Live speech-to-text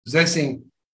possessing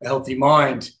a healthy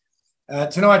mind.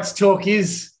 Tonight's talk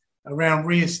is around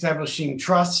re-establishing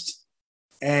trust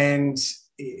and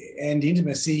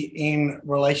intimacy in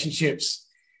relationships.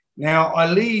 Now,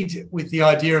 I lead with the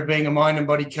idea of being a mind and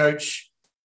body coach.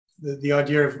 The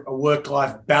idea of a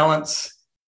work-life balance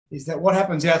is that what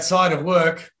happens outside of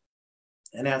work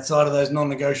and outside of those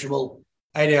non-negotiable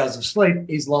 8 hours of sleep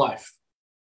is life.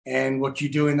 And what you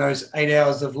do in those 8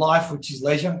 hours of life, which is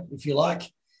leisure, if you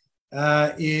like,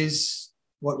 is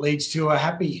what leads to a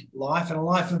happy life and a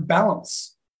life of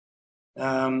balance.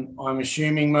 I'm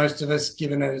assuming most of us,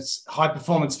 given as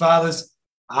high-performance fathers,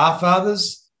 are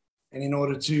fathers. And in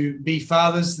order to be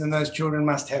fathers, then those children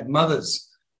must have mothers.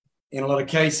 In a lot of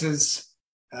cases,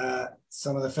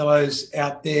 some of the fellows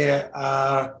out there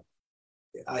are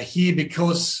here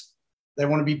because they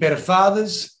want to be better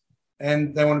fathers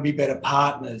and they want to be better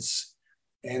partners.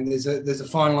 And there's a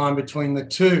fine line between the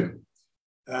two.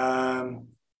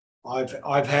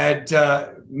 I've had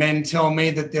men tell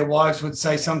me that their wives would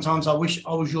say sometimes, "I wish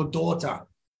I was your daughter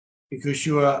because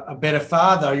you are a better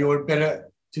father. You're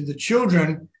better to the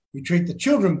children. You treat the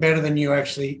children better than you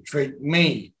actually treat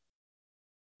me."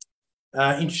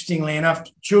 Interestingly enough,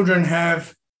 children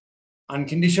have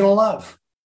unconditional love.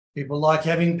 People like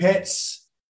having pets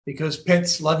because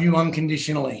pets love you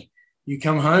unconditionally. You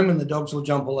come home and the dogs will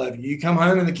jump all over you. You come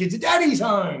home and the kids are "Daddy's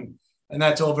home." And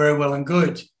that's all very well and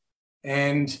good.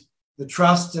 And the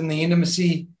trust and the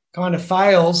intimacy kind of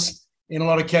fails in a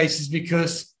lot of cases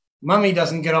because mummy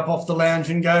doesn't get up off the lounge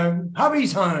and go,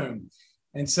 "Hubby's home."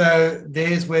 And so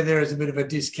there's where there is a bit of a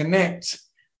disconnect.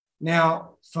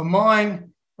 Now, for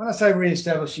mine, when I say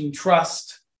re-establishing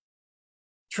trust,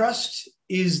 trust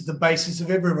is the basis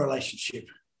of every relationship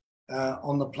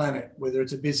on the planet, whether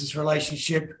it's a business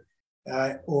relationship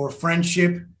or a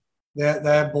friendship.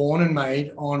 They're born and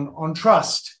made on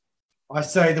trust. I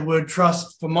say the word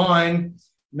trust for mine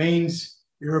means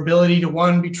your ability to,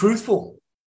 one, be truthful.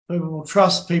 People will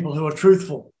trust people who are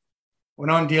truthful. When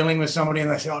I'm dealing with somebody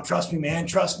and they say, "Oh, trust me, man,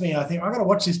 trust me," I think, I've got to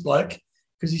watch this bloke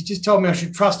because he's just told me I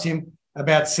should trust him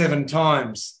about 7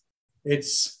 times.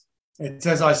 It's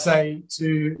as I say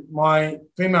to my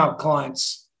female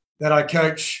clients that I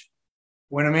coach,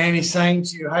 when a man is saying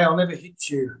to you, "Hey, I'll never hit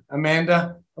you,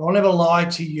 Amanda," or "I'll never lie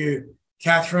to you,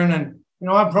 Catherine, and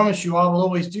I promise you I will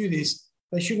always do this,"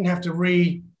 they shouldn't have to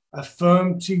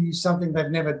reaffirm to you something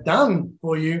they've never done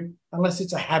for you unless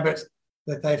it's a habit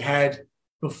that they've had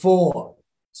before.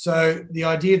 So the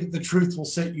idea that the truth will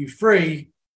set you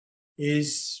free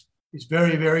is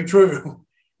very, very true.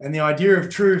 And the idea of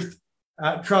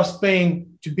trust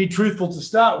being to be truthful to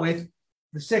start with.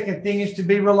 The second thing is to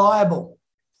be reliable.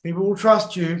 People will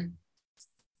trust you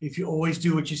if you always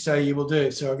do what you say you will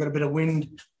do. So I've got a bit of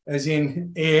wind, as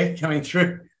in air, coming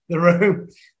through the room.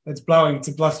 It's blowing. It's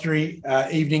a blustery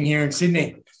evening here in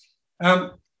Sydney.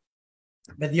 But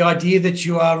the idea that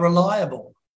you are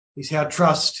reliable is how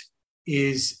trust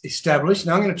is established.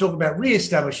 Now I'm going to talk about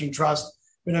re-establishing trust,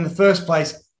 but in the first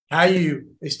place, how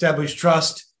you establish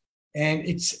trust, and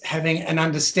it's having an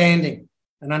understanding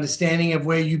of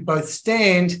where you both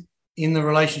stand in the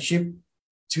relationship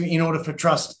in order for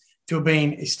trust to have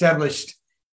been established.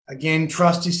 Again,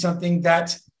 trust is something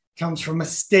that comes from a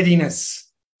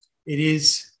steadiness. It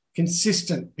is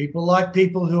consistent. People like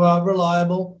people who are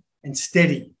reliable and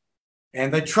steady,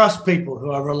 and they trust people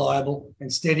who are reliable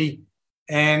and steady.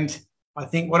 And I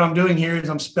think what I'm doing here is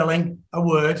I'm spelling a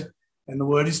word, and the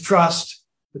word is trust.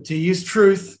 The T is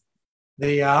truth.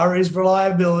 The R is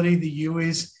reliability. The U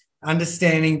is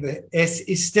understanding. The S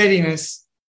is steadiness.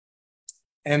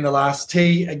 And the last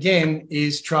T, again,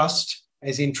 is trust,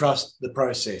 as in trust the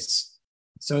process.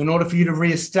 So in order for you to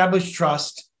reestablish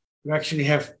trust, you actually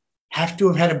have to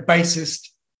have had a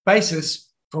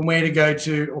basis from where to go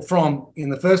to or from in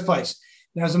the first place.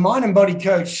 Now, as a mind and body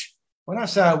coach, when I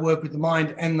say I work with the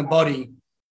mind and the body,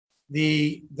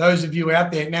 those of you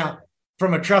out there, now,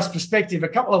 from a trust perspective, a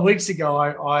couple of weeks ago,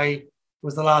 I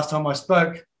was the last time I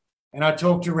spoke, and I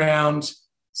talked around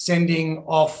sending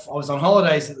off. I was on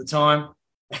holidays at the time,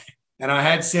 and I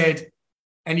had said,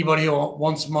 anybody who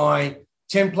wants my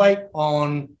template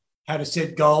on how to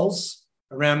set goals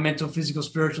around mental, physical,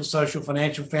 spiritual, social,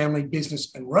 financial, family,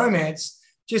 business, and romance,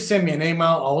 just send me an email.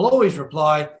 I will always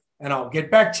reply, and I'll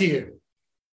get back to you.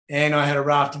 And I had a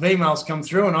raft of emails come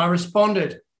through, and I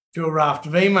responded to a raft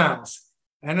of emails.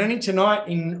 And only tonight,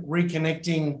 in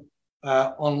reconnecting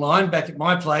online back at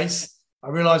my place, I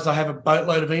realized I have a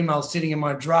boatload of emails sitting in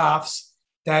my drafts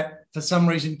that for some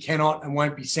reason cannot and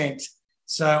won't be sent.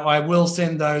 So I will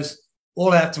send those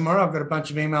all out tomorrow. I've got a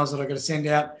bunch of emails that I've got to send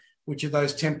out, which are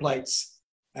those templates.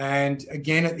 And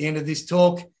again, at the end of this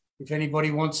talk, if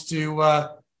anybody wants to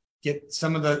get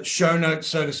some of the show notes,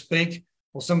 so to speak,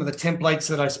 or some of the templates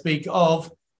that I speak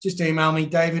of, just email me,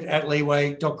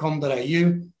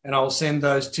 david@leeway.com.au, and I'll send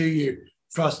those to you,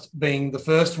 trust being the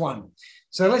first one.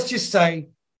 So let's just say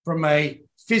from a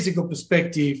physical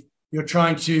perspective, you're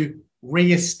trying to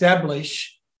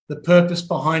reestablish the purpose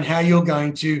behind how you're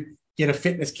going to get a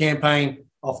fitness campaign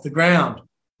off the ground.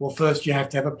 Well, first you have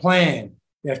to have a plan.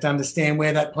 You have to understand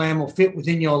where that plan will fit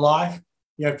within your life.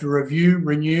 You have to review,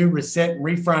 renew, reset, and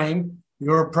reframe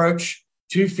your approach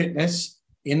to fitness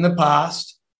in the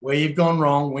past, where you've gone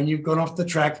wrong, when you've gone off the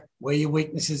track, where your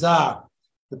weaknesses are.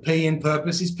 The P in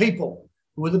purpose is people.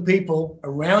 Who are the people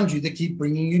around you that keep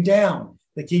bringing you down,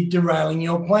 that keep derailing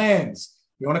your plans?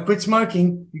 You want to quit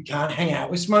smoking, you can't hang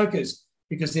out with smokers,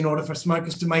 because in order for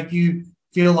smokers to make you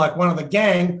feel like one of the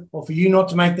gang, or for you not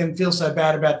to make them feel so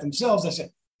bad about themselves, they say,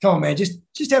 come on, man, just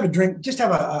have a drink, just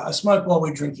have a smoke while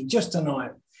we're drinking, just tonight.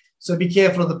 So be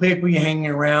careful of the people you're hanging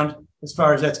around as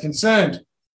far as that's concerned.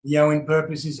 The O in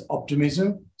purpose is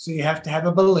optimism. So you have to have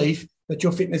a belief that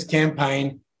your fitness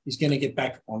campaign is going to get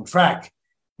back on track.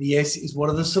 The S is what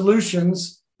are the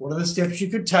solutions? What are the steps you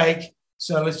could take?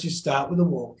 So let's just start with a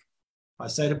walk. I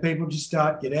say to people, just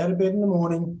start, get out of bed in the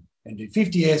morning and do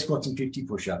 50 air squats and 50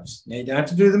 push-ups. Now, you don't have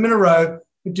to do them in a row,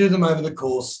 but do them over the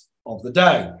course of the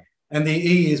day. And the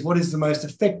E is what is the most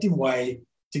effective way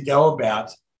to go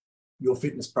about your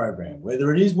fitness program,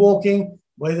 whether it is walking,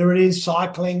 whether it is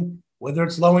cycling, whether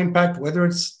it's low impact, whether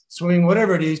it's swimming,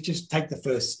 whatever it is, just take the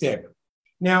first step.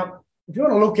 Now, if you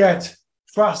want to look at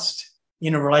trust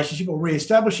in a relationship or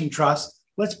reestablishing trust,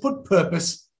 let's put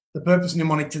the purpose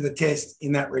mnemonic to the test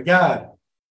in that regard.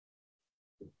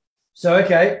 So,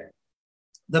 okay,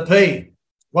 the P,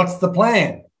 what's the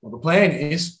plan? Well, the plan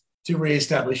is to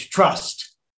reestablish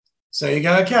trust. So you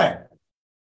go, okay,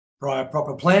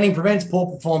 proper planning prevents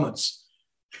poor performance.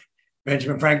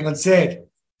 Benjamin Franklin said,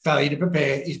 failure to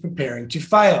prepare is preparing to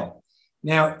fail.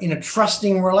 Now, in a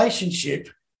trusting relationship,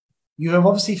 you have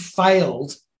obviously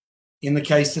failed in the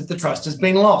case that the trust has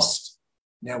been lost.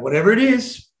 Now, whatever it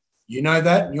is, you know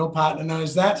that, and your partner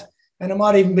knows that, and it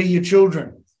might even be your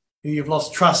children who have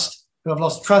lost trust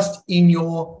in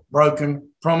your broken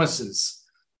promises.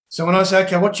 So when I say,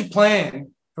 okay, what's your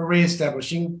plan for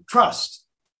reestablishing trust?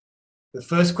 The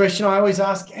first question I always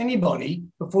ask anybody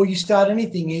before you start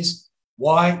anything is,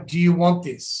 why do you want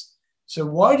this? So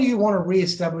why do you want to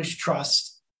reestablish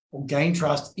trust or gain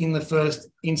trust in the first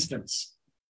instance?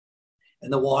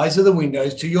 And the whys are the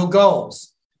windows to your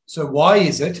goals. So why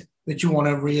is it that you want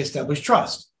to reestablish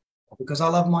trust? Because I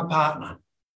love my partner.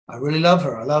 I really love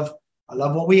her. I love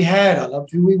what we had. I loved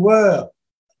who we were.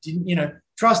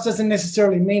 Trust doesn't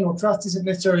necessarily mean, or trust isn't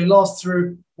necessarily lost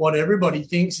through what everybody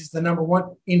thinks is the number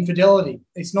one, infidelity.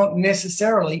 It's not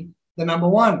necessarily the number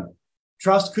one.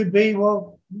 Trust could be,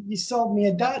 well, you sold me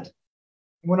a dud.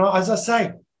 As I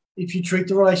say, if you treat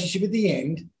the relationship at the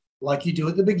end like you do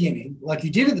at the beginning, like you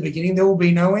did at the beginning, there will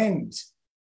be no end.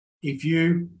 If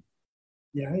you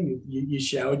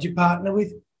showered your partner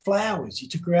with flowers, you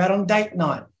took her out on date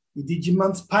night, you did your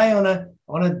month's pay on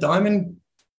a diamond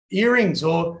earrings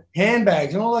or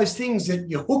handbags and all those things that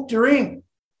you hooked her in.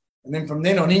 And then from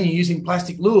then on in, you're using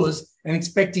plastic lures and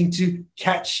expecting to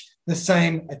catch the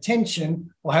same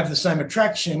attention or have the same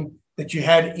attraction that you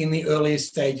had in the earliest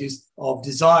stages of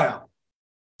desire.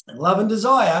 And love and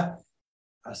desire,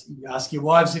 ask your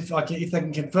wives if they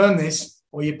can confirm this,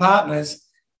 or your partners,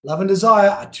 love and desire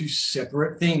are two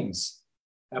separate things.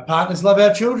 Our partners love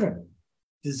our children.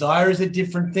 Desire is a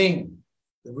different thing.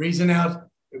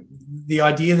 The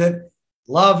idea that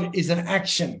love is an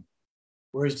action,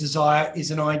 whereas desire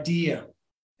is an idea,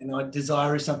 and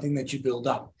desire is something that you build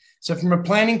up. So from a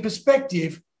planning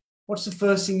perspective, what's the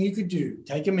first thing you could do?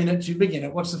 Take a minute to begin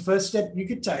it. What's the first step you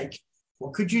could take?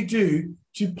 What could you do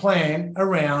to plan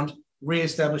around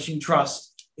reestablishing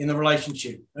trust in the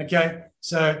relationship? Okay,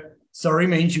 so sorry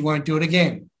means you won't do it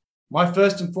again. My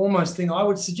first and foremost thing I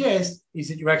would suggest is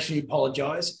that you actually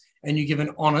apologize and you give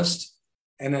an honest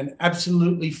and an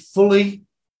absolutely fully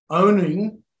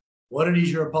owning what it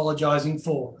is you're apologizing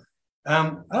for. I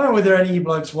don't know whether any of you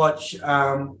blokes watch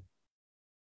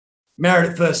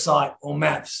Married at First Sight or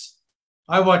MAFS.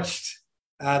 I watched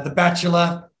The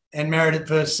Bachelor and Married at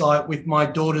First Sight with my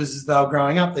daughters as they were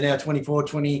growing up. They're now 24 and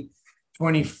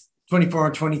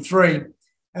 23.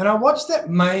 And I watched that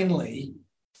mainly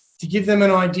to give them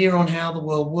an idea on how the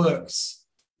world works.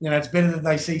 It's better that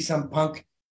they see some punk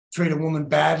treat a woman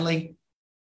badly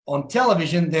on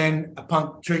television than a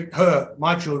punk treat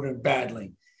my children,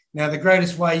 badly. Now, the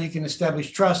greatest way you can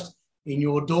establish trust in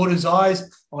your daughter's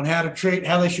eyes on how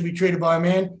they should be treated by a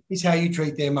man is how you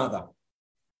treat their mother.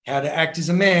 How to act as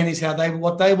a man is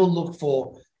what they will look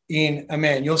for in a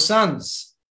man. Your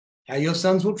sons, how your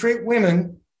sons will treat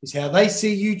women is how they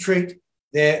see you treat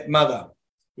their mother.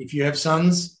 If you have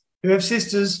sons who have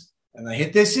sisters and they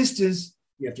hit their sisters,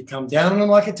 you have to come down on them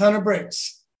like a ton of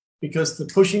bricks, because the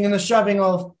pushing and the shoving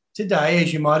of today,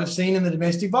 as you might have seen in the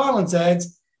domestic violence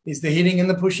ads, is the hitting and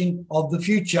the pushing of the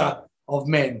future of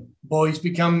men. Boys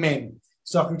become men.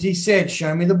 Socrates said,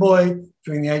 show me the boy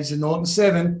between the ages of 0 and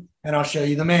 7, and I'll show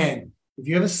you the man. If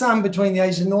you have a son between the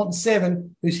ages of 0 and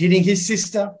 7 who's hitting his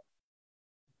sister,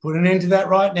 put an end to that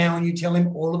right now, and you tell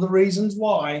him all of the reasons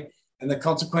why and the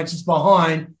consequences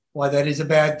behind why that is a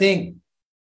bad thing.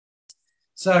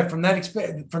 So from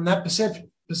that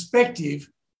perspective,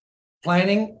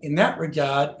 planning in that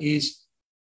regard is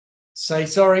say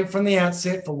sorry from the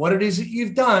outset for what it is that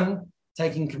you've done,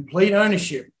 taking complete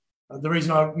ownership. The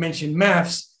reason I mentioned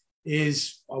maths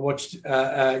is I watched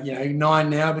 9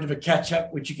 now, a bit of a catch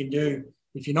up, which you can do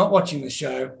if you're not watching the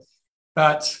show.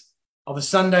 But of a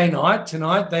Sunday night,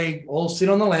 tonight, they all sit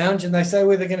on the lounge and they say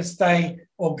whether they're going to stay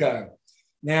or go.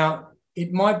 Now,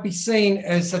 it might be seen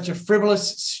as such a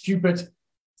frivolous, stupid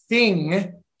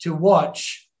thing to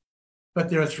watch, but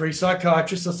there are 3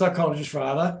 psychiatrists or psychologists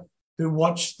rather who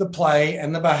watch the play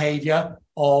and the behavior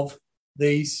of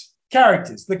these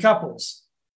characters, the couples.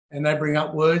 And they bring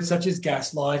up words such as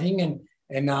gaslighting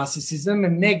and narcissism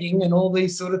and negging and all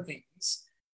these sort of things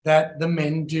that the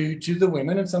men do to the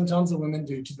women, and sometimes the women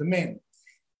do to the men.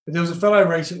 But there was a fellow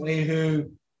recently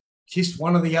who kissed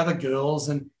one of the other girls,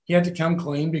 and he had to come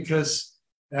clean because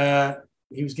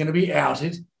he was going to be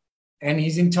outed. And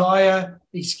his entire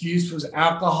excuse was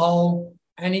alcohol,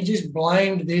 and he just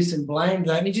blamed this and blamed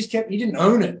that, and he didn't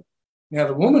own it. Now,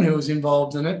 the woman who was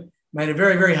involved in it made a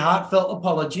very, very heartfelt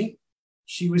apology.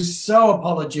 She was so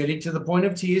apologetic to the point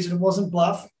of tears, and it wasn't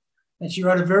bluff. And she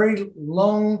wrote a very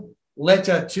long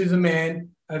letter to the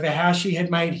man over how she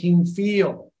had made him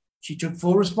feel. She took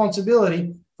full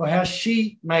responsibility for how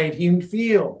she made him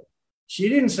feel. She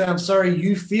didn't say, I'm sorry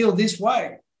you feel this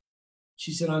way.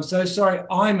 She said, I'm so sorry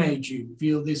I made you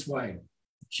feel this way.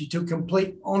 She took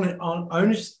complete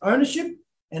ownership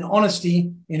and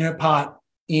honesty in her part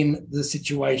in the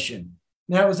situation.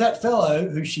 Now, it was that fellow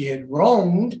who she had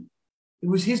wronged. It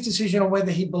was his decision on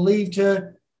whether he believed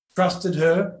her, trusted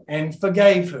her, and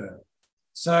forgave her.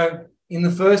 So in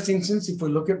the first instance, if we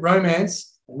look at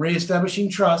romance and reestablishing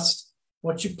trust,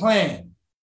 what's your plan?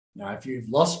 Now, if you've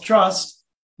lost trust,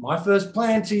 my first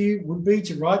plan to you would be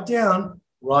to write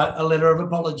a letter of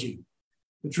apology.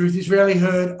 The truth is rarely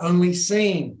heard, only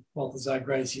seen, Balthazar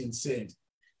Gracian said.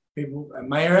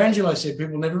 Maya Angelou said,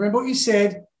 people never remember what you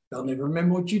said, they'll never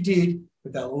remember what you did,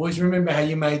 but they'll always remember how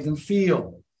you made them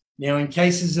feel. Now, in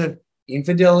cases of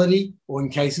infidelity or in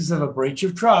cases of a breach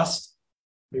of trust,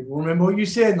 people remember what you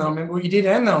said, and they'll remember what you did,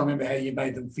 and they'll remember how you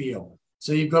made them feel.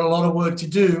 So you've got a lot of work to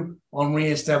do on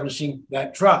reestablishing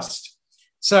that trust.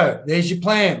 So there's your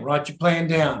plan. Write your plan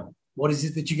down. What is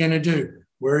it that you're going to do?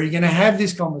 Where are you going to have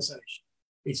this conversation?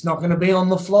 It's not going to be on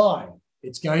the fly.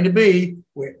 It's going to be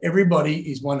where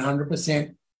everybody is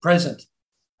 100% present.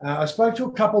 I spoke to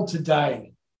a couple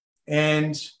today,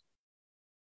 and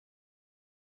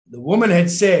the woman had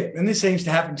said, and this seems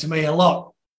to happen to me a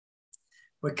lot,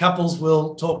 where couples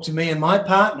will talk to me and my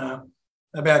partner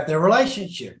about their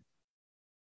relationship.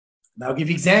 They'll give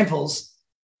examples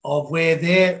of where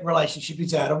their relationship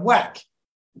is out of whack.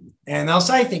 And they'll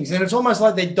say things, and it's almost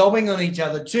like they're dobbing on each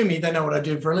other to me. They know what I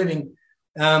do for a living.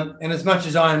 And as much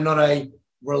as I am not a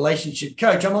relationship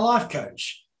coach, I'm a life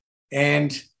coach.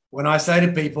 And when I say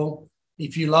to people,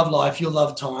 if you love life, you'll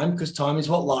love time, because time is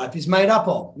what life is made up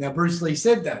of. Now, Bruce Lee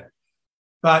said that.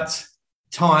 But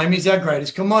time is our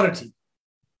greatest commodity.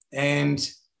 And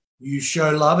you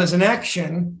show love as an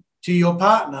action to your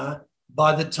partner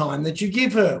by the time that you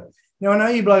give her. Now, I know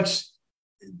you blokes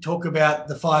talk about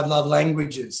the 5 love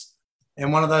languages.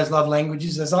 And one of those love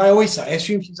languages, as I always say,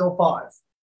 assume she's all 5.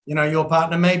 You know, your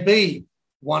partner may be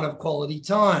one of quality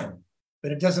time,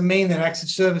 but it doesn't mean that acts of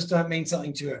service don't mean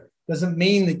something to her. It doesn't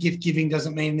mean that gift giving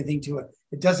doesn't mean anything to her.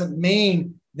 It doesn't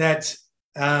mean that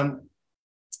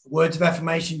words of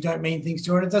affirmation don't mean things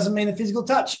to her. And it doesn't mean that physical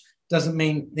touch doesn't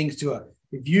mean things to her.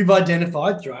 If you've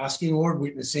identified through asking or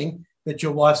witnessing that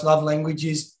your wife's love language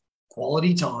is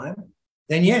quality time,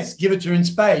 then yes, give it to her in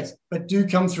spades, but do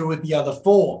come through with the other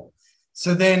 4.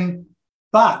 So then,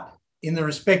 but in the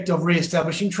respect of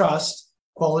reestablishing trust,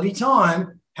 quality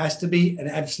time has to be an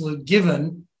absolute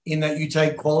given, in that you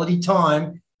take quality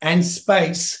time and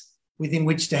space within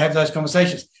which to have those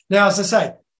conversations. Now, as I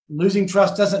say, losing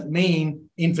trust doesn't mean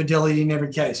infidelity in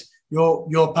every case.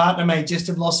 Your partner may just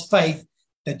have lost faith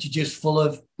that you're just full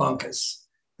of bunkers,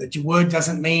 that your word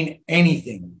doesn't mean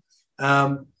anything.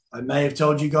 I may have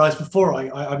told you guys before,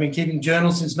 I've been keeping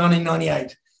journals since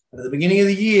 1998. But at the beginning of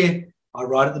the year, I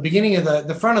write at the beginning of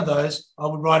the front of those, I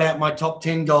would write out my top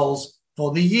 10 goals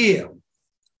for the year.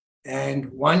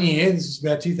 And one year, this is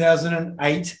about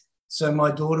 2008, so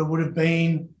my daughter would have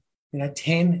been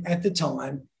 10 at the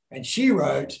time, and she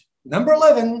wrote, number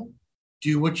 11,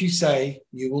 do what you say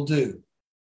you will do.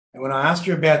 And when I asked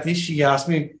her about this, she asked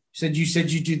me, you said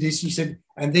you do this. She said,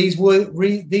 and these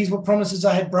were promises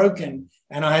I had broken,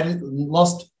 and I had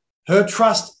lost her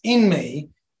trust in me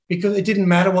because it didn't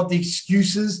matter what the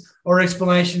excuses or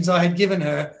explanations I had given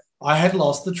her. I had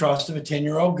lost the trust of a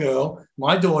 10-year-old girl,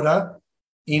 my daughter,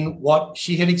 in what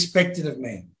she had expected of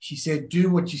me. She said, do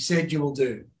what you said you will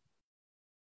do.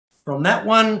 From that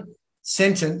one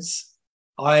sentence,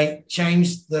 I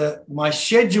changed my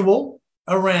schedule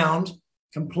around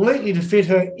completely to fit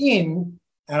her in,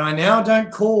 and I now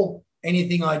don't call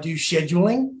anything I do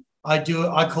scheduling. I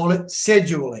call it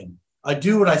scheduling. I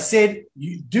do what I said.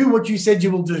 You do what you said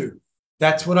you will do.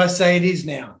 That's what I say it is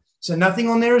now. So nothing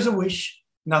on there is a wish.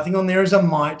 Nothing on there is a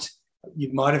might.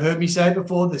 You might have heard me say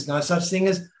before, there's no such thing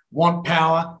as want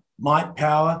power, might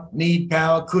power, need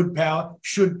power, could power,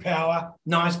 should power,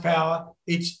 nice power.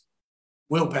 It's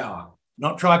willpower,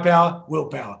 not try power,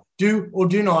 willpower. Do or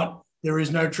do not. There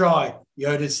is no try.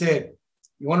 Yoda said,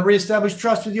 you want to reestablish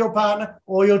trust with your partner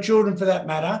or your children for that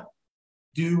matter,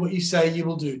 do what you say you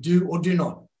will do. Do or do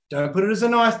not. Don't put it as a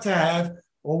nice to have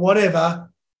or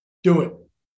whatever. Do it.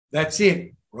 That's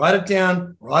it. Write it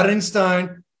down, write it in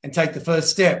stone, and take the first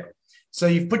step. So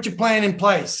you've put your plan in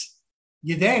place.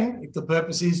 You then, if the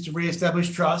purpose is to reestablish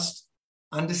trust,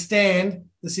 understand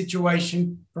the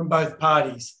situation from both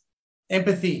parties.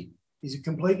 Empathy is a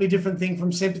completely different thing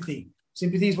from sympathy.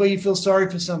 Sympathy is where you feel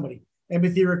sorry for somebody.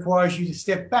 Empathy requires you to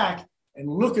step back and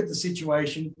look at the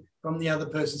situation from the other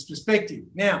person's perspective.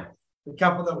 Now, the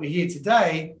couple that we're here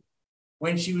today,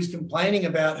 when she was complaining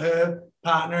about her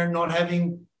partner not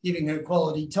giving her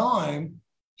quality time,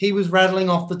 he was rattling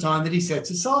off the time that he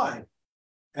sets aside.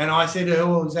 And I said to her,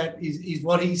 well, is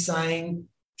what he's saying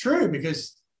true?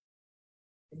 Because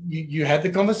you had the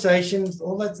conversations,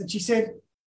 all that. And she said,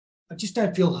 I just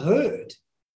don't feel heard.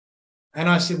 And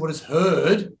I said, what does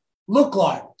heard look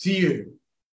like to you?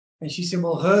 And she said,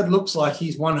 well, heard looks like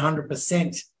he's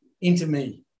 100% into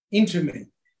me.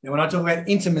 Now, when I talk about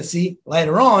intimacy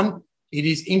later on, it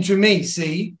is into me.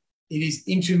 See, it is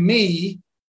into me.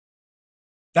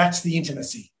 That's the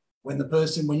intimacy.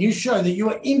 When you show that you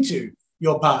are into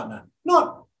your partner,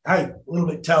 not, hey, a little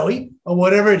bit toey or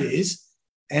whatever it is,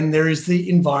 and there is the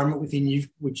environment within you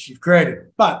which you've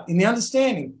created. But in the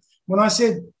understanding, when I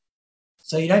said,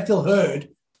 so you don't feel heard,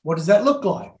 what does that look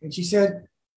like? And she said,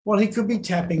 well, he could be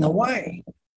tapping away.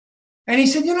 And he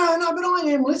said, no, but I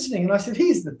am listening. And I said,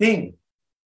 here's the thing.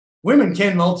 Women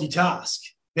can multitask.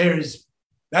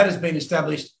 That has been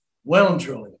established well and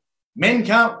truly. Men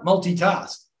can't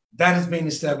multitask. That has been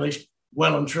established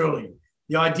well and truly.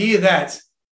 The idea that,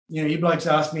 you blokes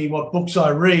ask me what books I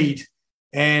read,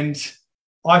 and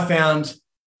I found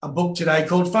a book today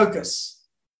called Focus,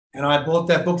 and I bought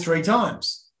that book 3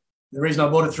 times. The reason I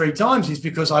bought it 3 times is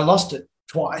because I lost it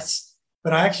twice,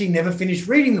 but I actually never finished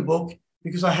reading the book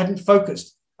because I hadn't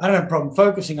focused. I don't have a problem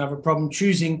focusing. I have a problem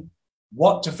choosing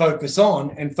what to focus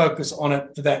on and focus on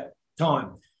it for that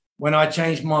time. When I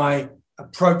changed my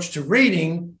approach to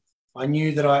reading, I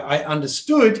knew that I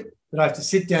understood that I have to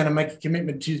sit down and make a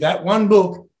commitment to that one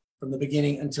book from the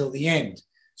beginning until the end.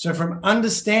 So from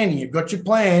understanding, you've got your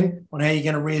plan on how you're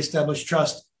going to reestablish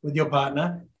trust with your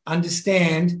partner,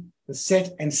 understand the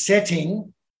set and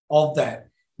setting of that.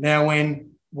 Now,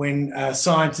 when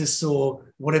scientists or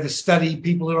whatever study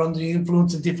people who are under the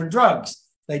influence of different drugs,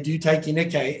 they do take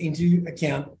into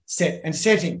account set and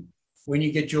setting. When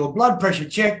you get your blood pressure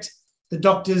checked, the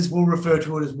doctors will refer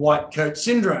to it as white coat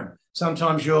syndrome.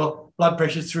 Sometimes your blood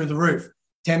pressure is through the roof.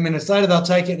 10 minutes later, they'll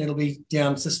take it and it'll be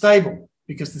down to stable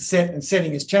because the set and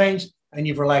setting has changed and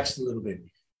you've relaxed a little bit.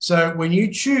 So when you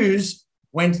choose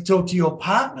when to talk to your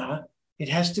partner, it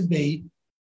has to be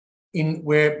in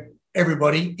where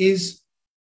everybody is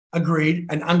agreed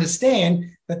and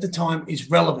understand that the time is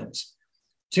relevant.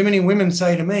 Too many women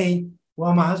say to me,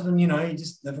 well, my husband, he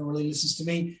just never really listens to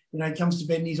me. He comes to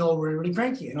bed and he's all really, really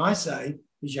cranky. And I say,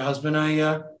 is your husband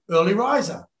a early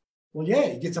riser? Well, yeah,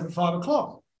 he gets up at 5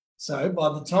 o'clock. So by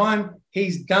the time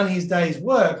he's done his day's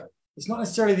work, it's not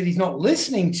necessarily that he's not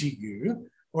listening to you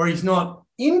or he's not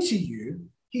into you.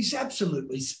 He's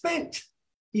absolutely spent.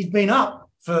 He's been up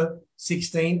for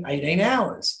 16, 18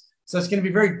 hours. So it's going to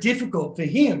be very difficult for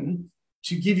him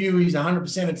to give you his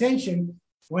 100% attention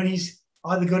when he's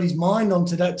either got his mind on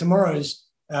tomorrow's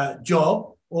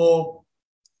job or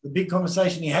the big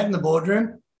conversation he had in the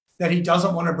boardroom that he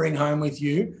doesn't want to bring home with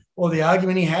you, or the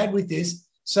argument he had with this.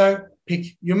 So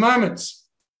pick your moments.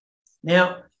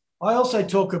 Now, I also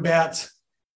talk about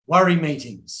worry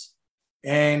meetings.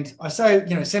 And I say,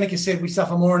 Seneca said we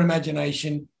suffer more in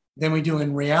imagination than we do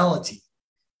in reality.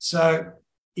 So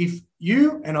if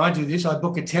you, and I do this, I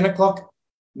book a 10 o'clock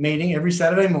meeting every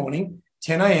Saturday morning,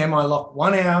 10 a.m., I lock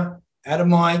 1 hour out of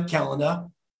my calendar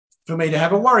for me to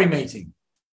have a worry meeting.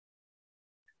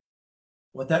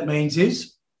 What that means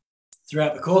is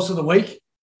throughout the course of the week,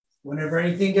 whenever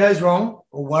anything goes wrong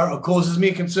or causes me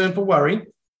a concern for worry,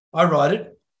 I write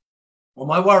it on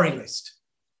my worry list.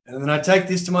 And then I take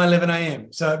this to my 11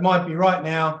 a.m. So it might be right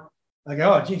now, I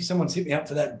go, oh, gee, someone's hit me up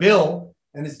for that bill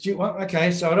and it's due. Well,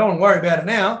 okay, so I don't want to worry about it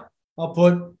now. I'll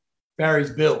put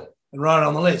Barry's bill and write it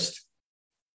on the list.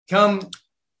 Come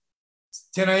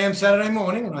 10 a.m. Saturday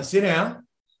morning and I sit down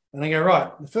and I go,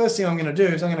 right, the first thing I'm going to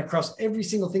do is I'm going to cross every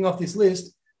single thing off this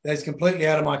list that's completely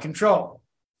out of my control.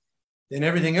 Then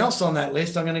everything else on that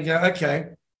list, I'm going to go,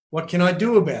 okay, what can I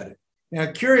do about it?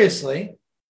 Now, curiously,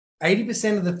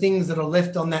 80% of the things that are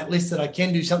left on that list that I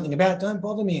can do something about don't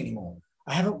bother me anymore.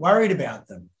 I haven't worried about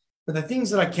them. But the things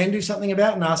that I can do something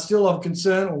about and are still of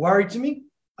concern or worry to me,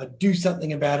 I do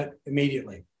something about it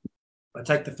immediately. I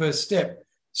take the first step.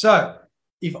 So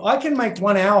if I can make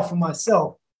 1 hour for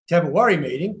myself to have a worry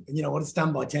meeting, and you know what, it's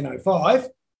done by 10:05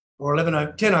 or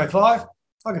 10:05,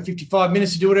 I got 55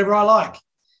 minutes to do whatever I like.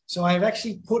 So I have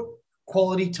actually put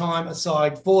quality time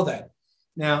aside for that.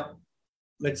 Now,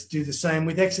 let's do the same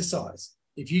with exercise.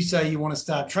 If you say you want to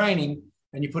start training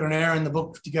and you put an hour in the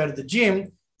book to go to the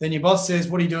gym, then your boss says,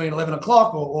 what are you doing at 11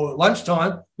 o'clock or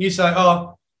lunchtime? You say,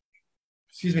 oh,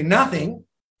 nothing.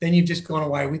 Then you've just gone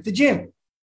away with the gym.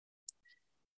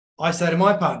 I say to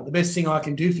my partner, the best thing I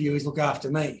can do for you is look after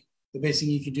me. The best thing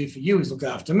you can do for you is look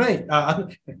after me.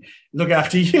 Look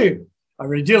after you. I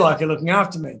really do like you looking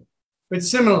after me. But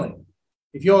similarly,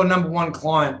 if your number one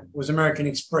client was American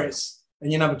Express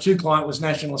and your number two client was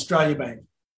National Australia Bank,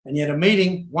 and you had a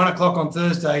meeting 1 o'clock on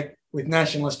Thursday with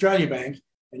National Australia Bank,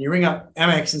 and you ring up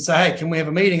Amex and say, hey, can we have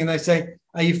a meeting? And they say,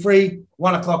 are you free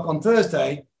 1 o'clock on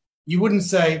Thursday? You wouldn't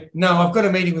say, no, I've got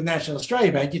a meeting with National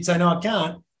Australia Bank. You'd say, no, I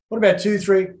can't. What about 2,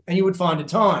 3? And you would find a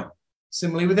time.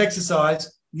 Similarly with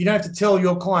exercise, you don't have to tell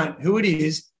your client who it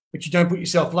is, but you don't put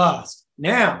yourself last.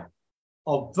 Now,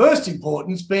 of first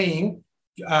importance being,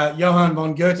 Johann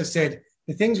von Goethe said,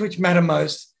 the things which matter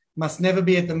most must never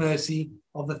be at the mercy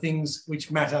of the things which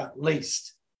matter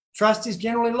least. Trust is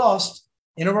generally lost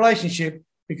in a relationship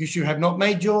because you have not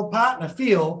made your partner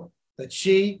feel that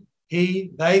she,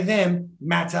 he, they, them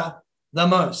matter the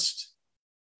most.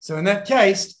 So in that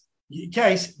case,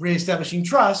 re-establishing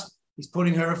trust is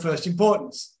putting her at first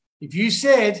importance. If you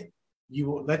said,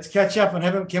 let's catch up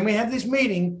and can we have this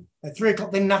meeting at 3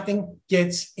 o'clock, then nothing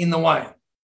gets in the way.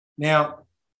 Now,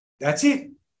 that's it.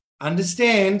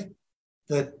 Understand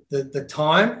that the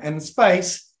time and the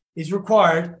space is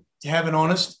required to have an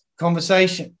honest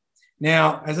conversation.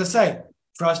 Now, as I say,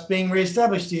 trust being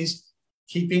reestablished is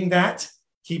keeping that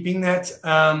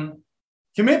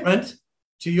commitment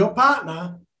to your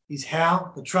partner is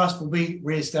how the trust will be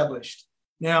reestablished.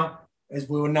 Now, as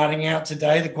we were nutting out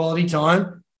today, the quality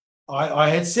time, I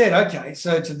had said, okay,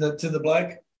 so to the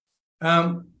bloke,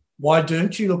 why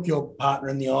don't you look your partner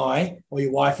in the eye or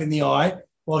your wife in the eye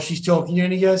while she's talking to you?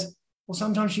 And he goes, well,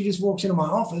 sometimes she just walks into my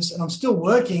office and I'm still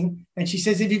working and she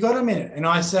says, have you got a minute? And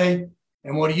I say,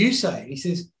 and what do you say? He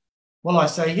says, well, I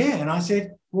say, yeah. And I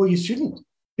said, well, you shouldn't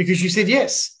because you said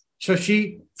yes. So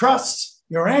she trusts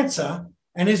your answer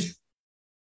and is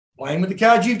playing with the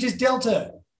cards you've just dealt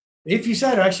her. If you say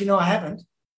to her, actually, no, I haven't.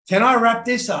 Can I wrap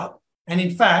this up? And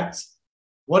in fact,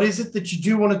 what is it that you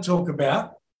do want to talk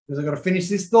about? Because I've got to finish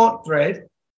this thought thread.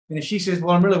 And if she says,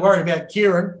 well, I'm really worried about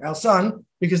Kieran, our son,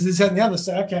 because this, that, and the other,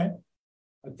 say, okay,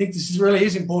 I think this really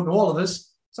is important to all of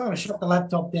us. So I'm going to shut the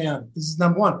laptop down. This is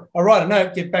number one. I'll write a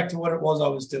note, get back to what it was I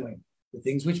was doing. The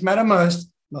things which matter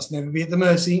most must never be at the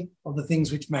mercy of the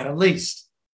things which matter least.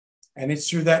 And it's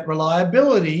through that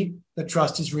reliability that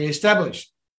trust is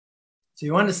reestablished. So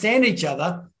you understand each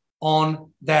other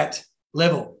on that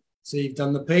level. So you've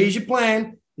done the P as your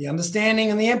plan, the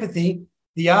understanding and the empathy.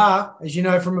 The R, as you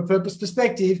know from a purpose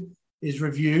perspective, is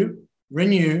review,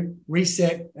 renew,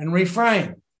 reset, and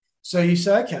reframe. So you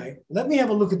say, okay, let me have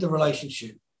a look at the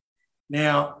relationship.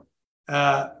 Now,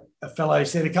 a fellow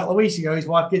said a couple of weeks ago, his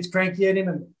wife gets cranky at him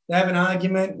and they have an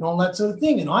argument and all that sort of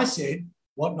thing. And I said,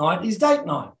 what night is date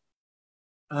night?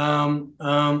 When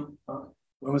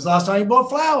was the last time you bought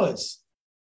flowers?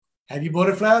 Have you bought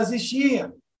her flowers this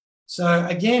year? So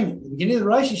again, at the beginning of the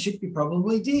relationship, you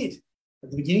probably did.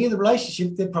 At the beginning of the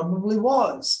relationship, there probably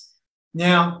was.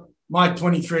 Now, my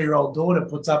 23-year-old daughter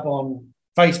puts up on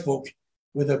Facebook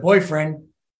with her boyfriend,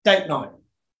 date night.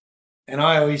 And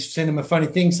I always send him a funny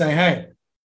thing saying, hey,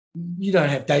 you don't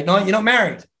have date night, you're not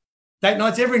married. Date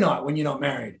night's every night when you're not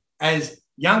married as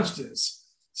youngsters.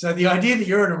 So the idea that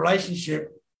you're in a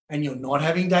relationship and you're not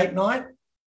having date night,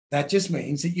 that just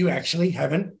means that you actually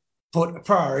haven't put a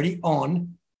priority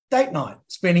on date night,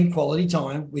 spending quality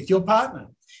time with your partner.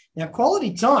 Now,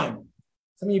 quality time,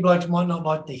 some of you blokes might not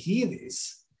like to hear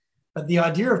this, but the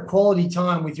idea of quality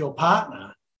time with your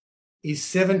partner is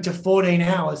 7 to 14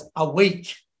 hours a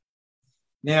week.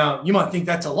 Now, you might think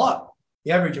that's a lot.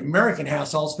 The average American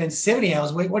household spends 70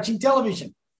 hours a week watching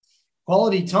television.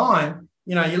 Quality time,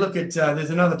 you know, you look at, there's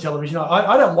another television.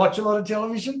 I don't watch a lot of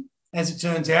television, as it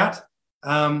turns out.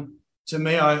 To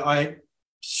me, I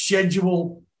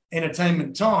schedule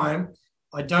entertainment time.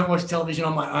 I don't watch television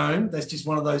on my own. That's just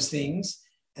one of those things.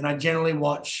 And I generally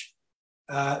watch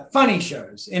funny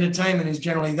shows. Entertainment is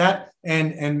generally that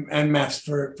and maths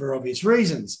for obvious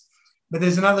reasons. But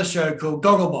there's another show called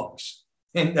Gogglebox.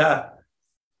 And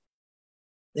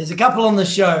there's a couple on the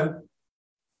show,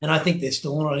 and I think they're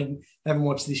still on. I haven't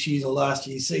watched this year's or last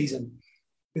year's season.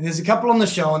 But there's a couple on the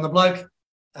show, and the bloke,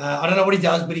 I don't know what he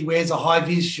does, but he wears a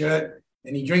high-vis shirt,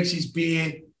 and he drinks his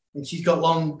beer, and she's got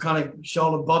long kind of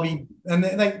shoulder bobby, and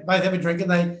they both have a drink,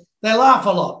 and they laugh a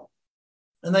lot.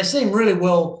 And they seem really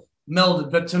well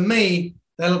melded, but to me,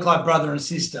 they look like brother and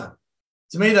sister.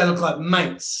 To me, they look like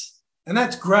mates, and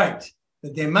that's great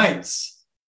that they're mates.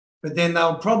 But then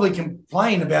they'll probably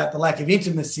complain about the lack of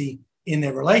intimacy in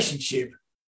their relationship.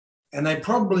 And they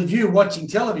probably view watching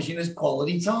television as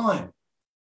quality time.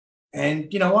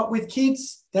 And you know what? With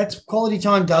kids, that's quality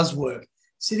time does work.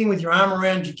 Sitting with your arm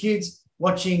around your kids,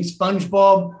 watching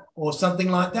SpongeBob or something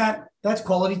like that, that's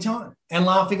quality time. And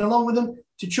laughing along with them.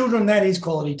 To children, that is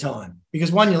quality time.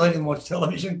 Because one, you're letting them watch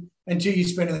television, and two, you're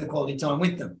spending the quality time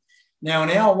with them. Now,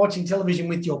 an hour watching television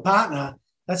with your partner,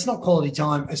 that's not quality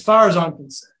time as far as I'm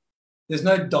concerned. There's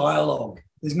no dialogue.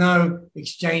 There's no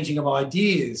exchanging of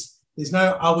ideas. There's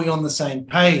no, are we on the same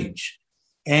page?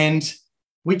 And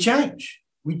we change.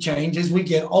 We change as we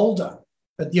get older.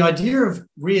 But the idea of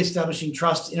reestablishing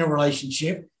trust in a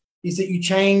relationship is that you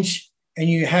change and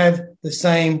you have the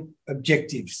same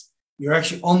objectives. You're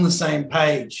actually on the same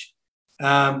page.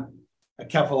 A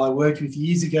couple I worked with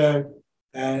years ago,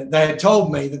 they had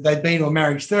told me that they'd been to a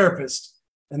marriage therapist,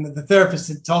 and that the therapist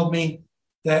had told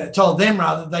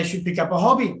them they should pick up a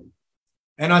hobby.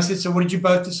 And I said, so what did you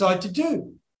both decide to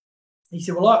do? He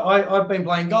said, well, I've been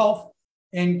playing golf,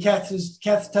 and Kath's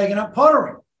taken up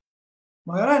pottery.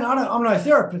 I'm no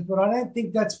therapist, but I don't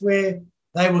think that's where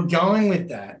they were going with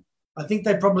that. I think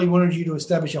they probably wanted you to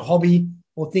establish a hobby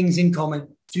or things in common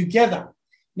together.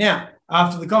 Now,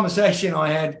 after the conversation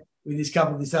I had with this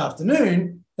couple this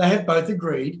afternoon, they have both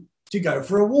agreed to go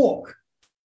for a walk,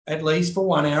 at least for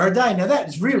 1 hour a day. Now, that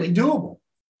is really doable.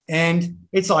 And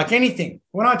it's like anything.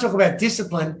 When I talk about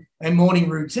discipline and morning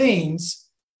routines,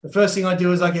 the first thing I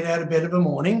do as I get out of bed of a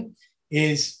morning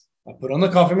is I put on the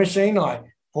coffee machine, I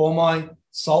pour my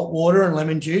salt water and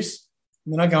lemon juice,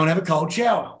 and then I go and have a cold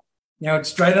shower. Now, it's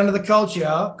straight under the cold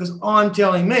shower because I'm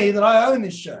telling me that I own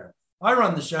this show. I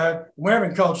run the show, and we're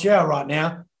having a cold shower right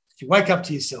now. You wake up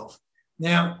to yourself.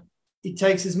 Now, it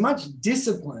takes as much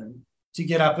discipline to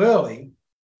get up early.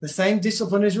 The same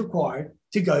discipline is required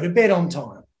to go to bed on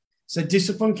time. So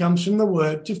discipline comes from the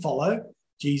word to follow.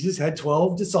 Jesus had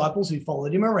 12 disciples who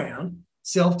followed him around.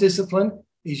 Self-discipline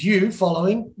is you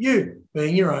following you,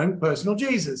 being your own personal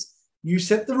Jesus. You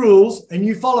set the rules and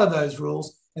you follow those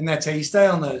rules, and that's how you stay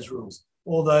on those rules,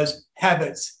 or those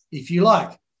habits, if you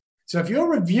like. So if you're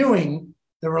reviewing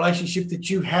the relationship that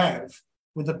you have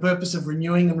with the purpose of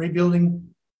renewing and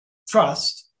rebuilding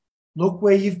trust, look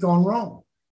where you've gone wrong.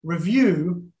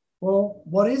 Review, well,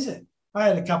 what is it? I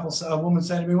had a woman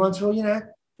say to me once, well, you know,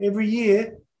 every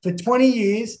year for 20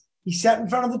 years, he sat in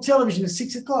front of the television at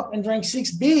 6 o'clock and drank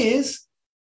 6 beers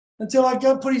until I'd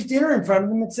go put his dinner in front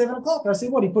of him at 7 o'clock. I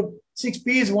said, what, he put 6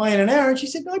 beers away in an hour? And she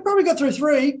said, no, he probably got through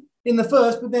 3 in the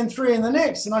first, but then 3 in the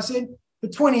next. And I said, for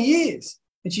 20 years.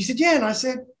 And she said, yeah. And I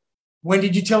said, when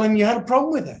did you tell him you had a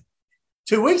problem with it?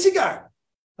 2 weeks ago.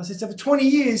 I said, so for 20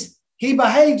 years, he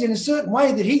behaved in a certain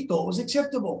way that he thought was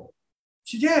acceptable.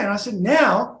 She said, yeah. And I said,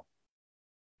 now,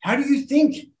 how do you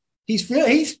think he's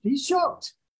feeling? He's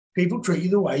shocked. People treat you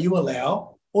the way you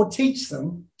allow or teach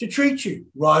them to treat you,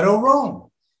 right or wrong.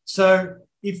 So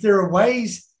if there are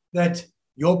ways that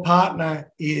your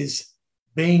partner is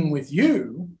being with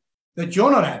you that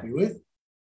you're not happy with,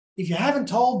 if you haven't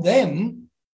told them,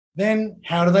 then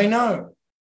how do they know?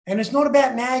 And it's not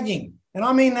about nagging. And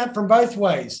I mean that from both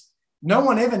ways. No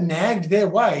one ever nagged their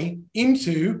way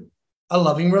into a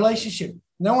loving relationship.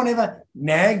 No one ever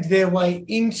nagged their way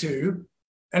into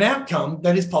an outcome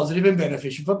that is positive and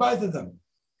beneficial for both of them.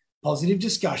 Positive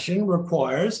discussion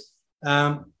requires,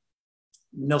 Nelson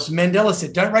Mandela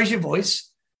said, don't raise your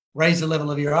voice, raise the level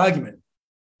of your argument.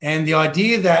 And the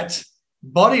idea that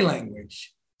body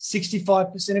language,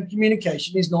 65% of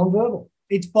communication is nonverbal.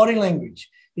 It's body language.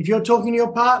 If you're talking to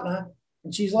your partner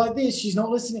and she's like this, she's not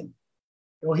listening,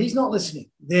 or he's not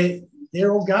listening.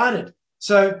 They're all guarded.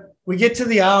 So we get to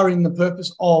the R in the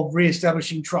purpose of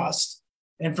reestablishing trust.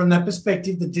 And from that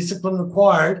perspective, the discipline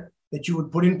required that you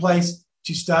would put in place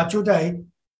to start your day,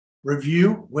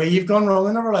 review where you've gone wrong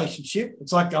in a relationship.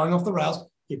 It's like going off the rails,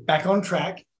 get back on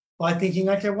track by thinking,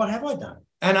 okay, what have I done?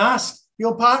 And ask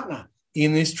your partner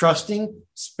in this trusting,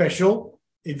 special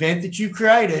event that you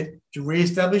created to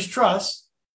reestablish trust.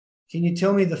 Can you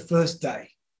tell me the first day?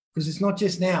 Because it's not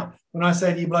just now. When I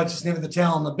say to you blokes, it's never the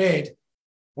towel on the bed.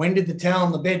 When did the towel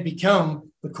on the bed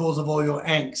become the cause of all your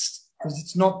angst? Because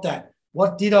it's not that.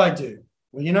 What did I do?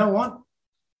 Well, you know what?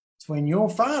 It's when your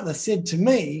father said to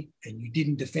me and you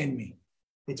didn't defend me.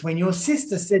 It's when your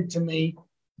sister said to me,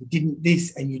 you didn't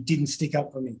this and you didn't stick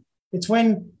up for me. It's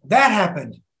when that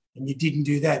happened and you didn't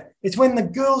do that. It's when the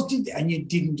girls did and you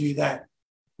didn't do that.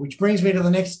 Which brings me to the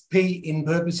next P in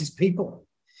purpose is people.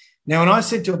 Now, when I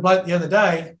said to a bloke the other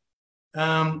day,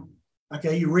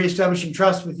 okay, you're reestablishing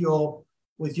trust with your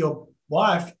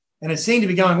wife and it seemed to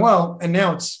be going well and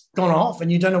now it's gone off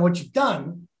and you don't know what you've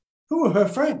done. Who are her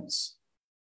friends?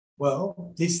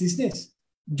 Well, this.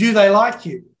 Do they like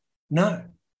you? No.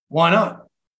 Why not?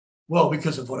 Well,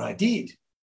 because of what I did.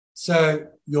 So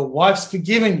your wife's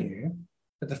forgiven you,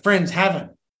 but the friends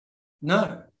haven't.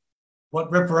 No.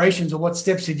 What reparations or what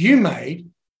steps have you made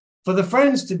for the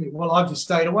friends to be? Well, I've just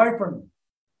stayed away from them.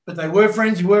 But they were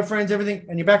friends, you were friends, everything,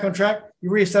 and you're back on track.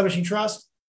 You're reestablishing trust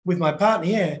with my partner,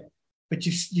 yeah. But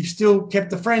you've still kept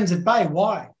the friends at bay.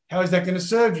 Why? How is that going to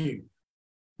serve you?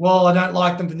 Well, I don't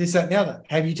like them for this, that, and the other.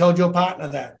 Have you told your partner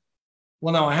that?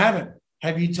 Well, no, I haven't.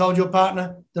 Have you told your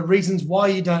partner the reasons why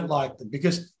you don't like them?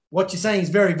 Because what you're saying is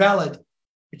very valid,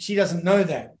 but she doesn't know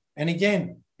that. And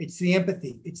again, it's the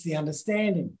empathy. It's the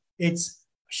understanding.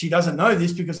 She doesn't know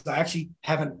this because I actually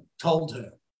haven't told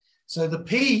her. So the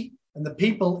P and the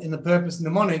people in the purpose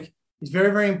mnemonic is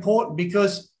very, very important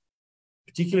because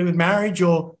particularly with marriage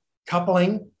or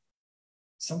coupling,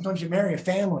 sometimes you marry a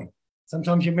family.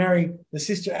 Sometimes you marry the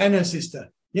sister and her sister.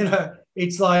 You know,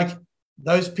 it's like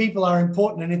those people are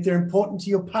important. And if they're important to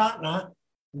your partner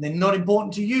and they're not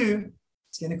important to you,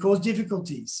 it's going to cause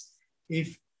difficulties.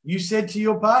 If you said to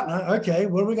your partner, okay,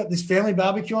 well, we got this family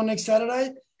barbecue on next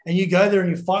Saturday, and you go there and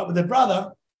you fight with a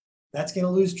brother, that's going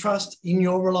to lose trust in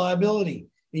your reliability,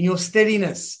 in your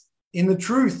steadiness, in the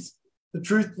truth. The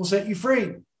truth will set you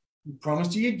free. You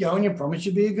promised you'd go and you promised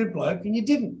you'd be a good bloke and you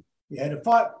didn't. You had to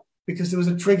fight because there was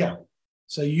a trigger.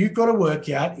 So you've got to work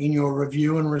out in your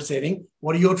review and resetting,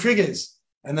 what are your triggers?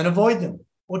 And then avoid them.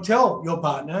 Or tell your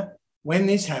partner, when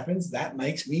this happens, that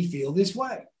makes me feel this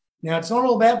way. Now, it's not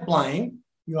all about blame.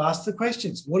 You ask the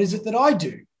questions. What is it that I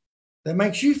do that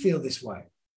makes you feel this way?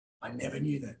 I never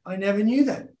knew that. I never knew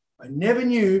that. I never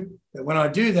knew that when I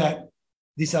do that,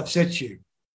 this upsets you.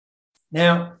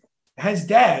 Now, as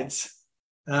dads,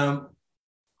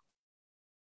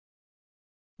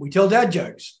 we tell dad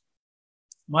jokes.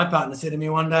 My partner said to me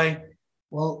one day,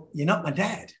 well, you're not my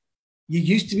dad. You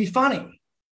used to be funny,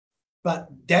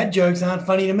 but dad jokes aren't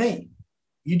funny to me.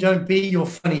 You don't be your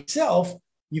funny self.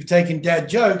 You've taken dad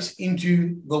jokes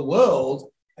into the world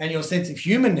and your sense of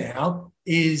humor now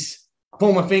is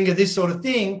pull my finger, this sort of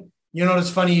thing. You're not as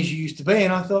funny as you used to be.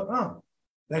 And I thought, oh,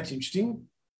 that's interesting.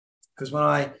 Because when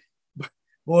I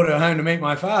brought her home to meet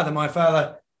my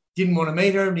father didn't want to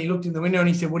meet her. And he looked in the window and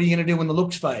he said, what are you going to do when the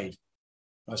looks fade?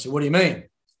 I said, what do you mean?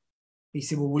 He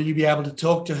said, well, will you be able to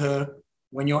talk to her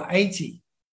when you're 80?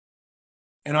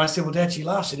 And I said, well, Dad, she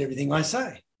laughs at everything I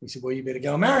say. He said, well, you better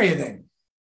go and marry her then.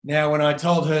 Now, when I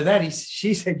told her that,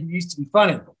 she said, you used to be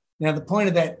funny. Now, the point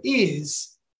of that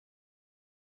is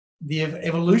the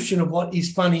evolution of what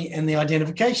is funny and the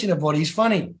identification of what is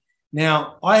funny.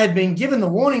 Now, I had been given the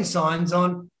warning signs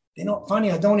on, they're not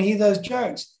funny. I don't want to hear those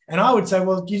jokes. And I would say,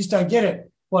 well, you just don't get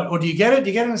it. What? Or do you get it? Do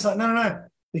you get it? And it's like, no.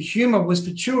 The humor was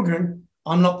for children.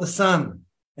 I'm not the son.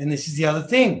 And this is the other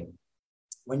thing.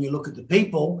 When you look at the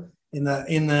people in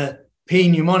the P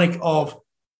mnemonic of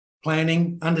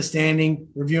planning, understanding,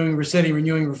 reviewing, resetting,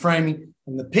 renewing, reframing,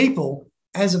 and the people,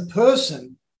 as a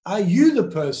person, are you the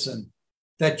person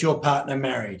that your partner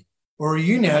married? Or are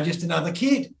you now just another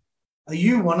kid? Are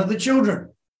you one of the children?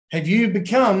 Have you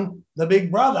become the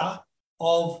big brother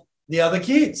of the other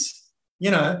kids.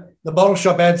 You know, the bottle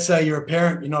shop ads say you're a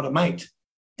parent, you're not a mate.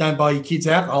 Don't buy your kids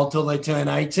alcohol till they turn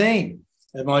 18.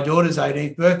 At my daughter's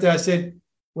 18th birthday, I said,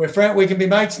 we can be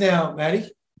mates now, Maddie. I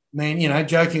mean, you know,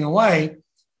 joking away.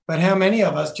 But how many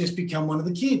of us just become one of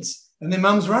the kids? And then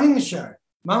mum's running the show.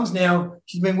 Mum's now,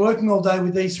 she's been working all day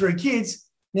with these 3 kids.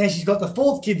 Now she's got the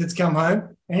 4th kid that's come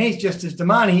home, and he's just as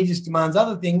demanding. He just demands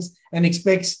other things and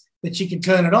expects that she can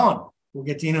turn it on. We'll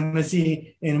get to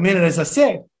intimacy in a minute, as I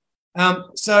said.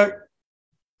 So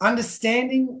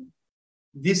understanding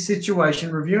this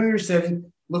situation, reviewing your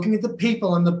setting, looking at the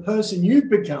people and the person you've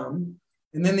become,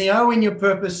 and then the O in your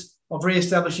purpose of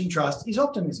reestablishing trust is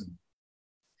optimism.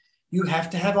 You have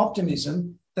to have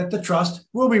optimism that the trust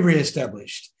will be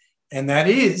reestablished. And that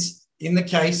is in the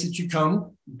case that you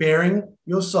come bearing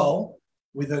your soul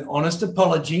with an honest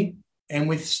apology and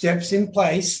with steps in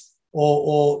place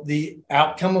or the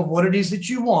outcome of what it is that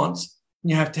you want.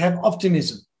 You have to have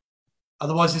optimism.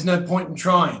 Otherwise, there's no point in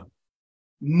trying.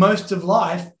 Most of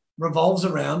life revolves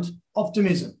around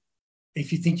optimism.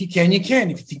 If you think you can, you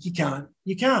can. If you think you can't,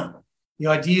 you can't. The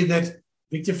idea that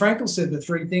Viktor Frankl said the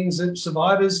 3 things that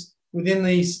survivors within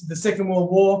the Second World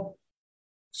War,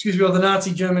 or the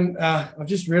Nazi German, I've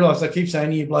just realised I keep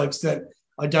saying to you blokes that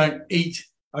I don't eat.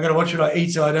 I got to watch what I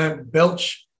eat so I don't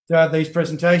belch throughout these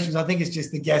presentations. I think it's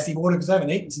just the gassy water because I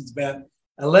haven't eaten since about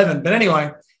 11. But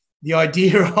anyway, the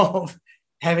idea of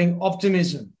having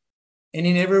optimism. And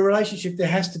in every relationship, there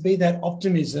has to be that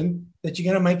optimism that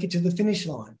you're going to make it to the finish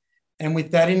line. And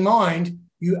with that in mind,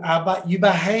 you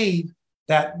behave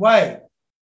that way.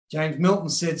 James Milton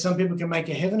said some people can make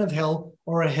a heaven of hell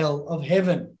or a hell of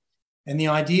heaven. And the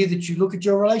idea that you look at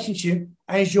your relationship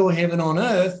as your heaven on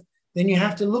earth, then you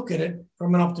have to look at it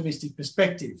from an optimistic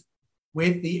perspective,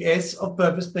 with the S of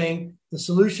purpose being the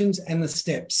solutions and the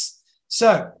steps.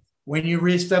 So when you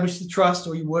reestablish the trust,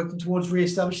 or you're working towards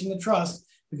reestablishing the trust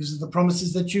because of the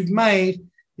promises that you've made,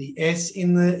 the S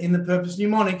in the purpose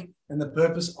mnemonic and the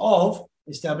purpose of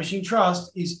establishing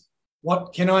trust is,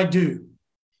 what can I do?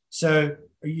 So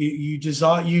you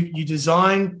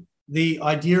design the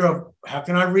idea of how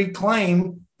can I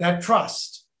reclaim that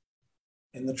trust?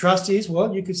 And the trust is,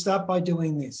 well, you could start by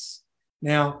doing this.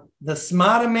 Now, the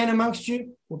smarter men amongst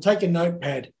you will take a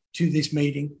notepad to this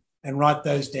meeting and write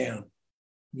those down.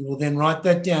 You will then write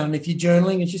that down. And if you're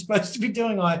journaling, as you're supposed to be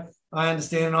doing, I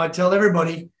understand, and I tell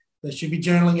everybody they should be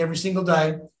journaling every single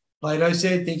day. Plato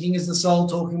said, thinking is the soul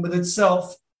talking with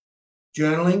itself.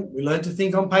 Journaling, we learn to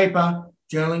think on paper.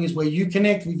 Journaling is where you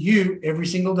connect with you every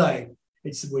single day.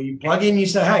 It's where you plug in, you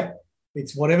say, hey,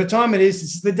 it's whatever time it is.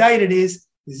 This is the date it is.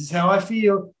 This is how I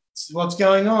feel. This is what's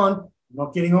going on. I'm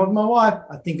not getting on with my wife.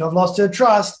 I think I've lost her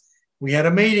trust. We had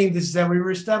a meeting. This is how we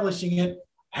were establishing it.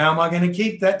 How am I going to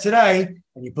keep that today?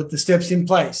 And you put the steps in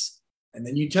place. And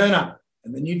then you turn up.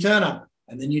 And then you turn up.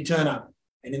 And then you turn up.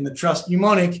 And in the trust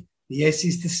mnemonic, the S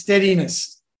is the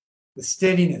steadiness. The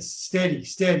steadiness. Steady,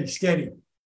 steady, steady.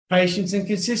 Patience and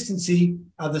consistency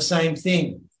are the same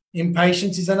thing.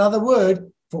 Impatience is another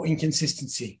word for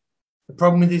inconsistency. The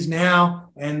problem with this now,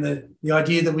 and the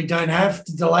idea that we don't have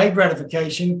to delay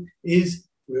gratification, is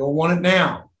we all want it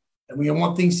now. And we all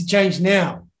want things to change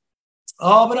now.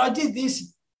 Oh, but I did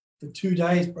this for 2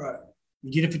 days, bro.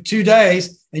 You did it for 2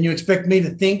 days and you expect me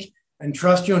to think and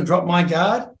trust you and drop my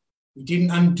guard? You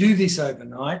didn't undo this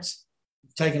overnight.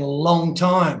 It's taken a long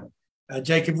time.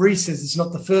 Jacob Rees says it's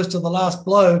not the first or the last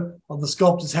blow of the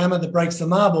sculptor's hammer that breaks the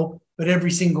marble, but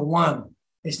every single one.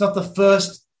 It's not the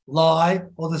first lie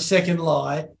or the second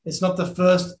lie. It's not the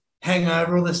first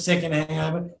hangover or the second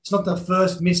hangover. It's not the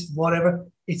first missed whatever.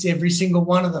 It's every single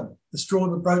one of them. The straw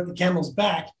that broke the camel's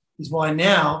back is why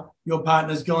now your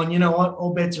partner's gone, you know what,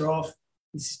 all bets are off.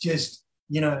 This is just,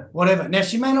 whatever. Now,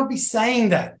 she may not be saying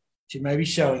that. She may be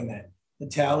showing that. The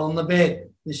towel on the bed,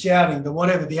 the shouting, the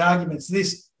whatever, the arguments,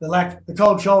 this, the lack, the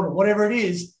cold shoulder, whatever it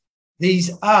is,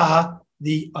 these are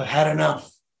the I've had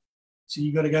enough. So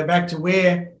you've got to go back to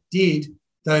where did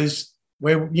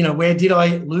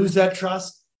I lose that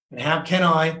trust? And how can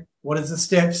I, what is the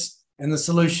steps and the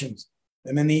solutions?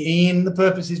 And then the E in the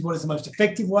purpose is what is the most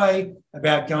effective way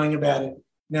about going about it.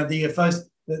 Now, the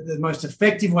most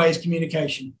effective way is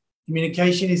communication.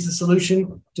 Communication is the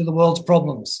solution to the world's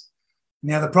problems.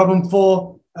 Now, the problem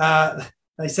for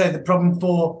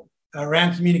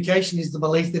around communication is the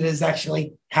belief that it has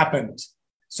actually happened.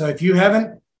 So if you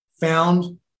haven't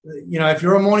found, if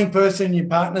you're a morning person, your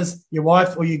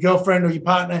wife or your girlfriend or your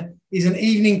partner is an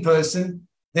evening person,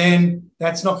 then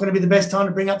that's not going to be the best time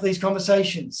to bring up these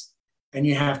conversations. And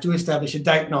you have to establish a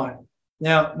date night.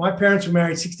 Now, my parents were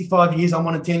married 65 years. I'm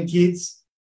one of 10 kids.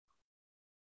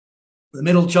 The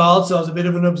middle child, so I was a bit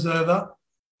of an observer.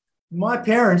 My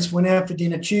parents went out for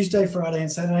dinner Tuesday, Friday,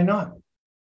 and Saturday night.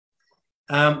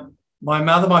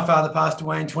 My father passed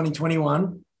away in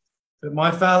 2021, but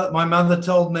my mother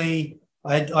told me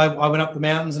I went up the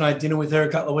mountains and I had dinner with her a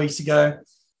couple of weeks ago.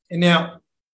 And now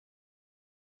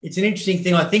it's an interesting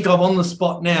thing I think of on the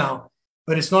spot now,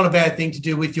 but it's not a bad thing to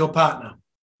do with your partner.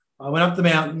 I went up the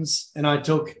mountains and I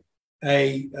took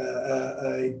a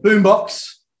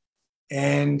boombox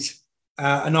and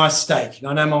a nice steak.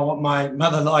 And I know my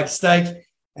mother likes steak.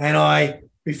 And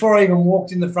before I even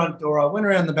walked in the front door, I went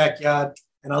around the backyard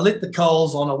and I lit the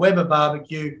coals on a Weber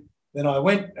barbecue. Then I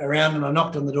went around and I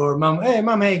knocked on the door. Mum, hey,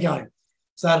 Mum, how you going?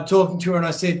 Started talking to her and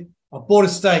I said, I bought a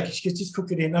steak. She goes, just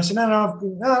cook it in. And I said, no.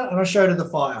 And I showed her the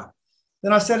fire.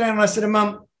 Then I sat down and I said to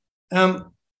Mum,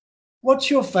 what's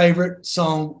your favorite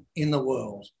song in the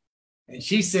world? And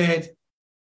she said,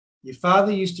 your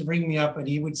father used to ring me up and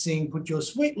he would sing, put your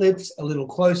sweet lips a little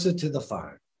closer to the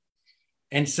phone.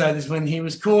 And so this is when he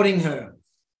was courting her.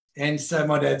 And so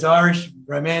my dad's Irish,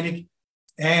 romantic,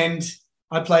 and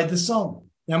I played the song.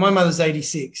 Now, my mother's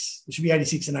 86. She'll be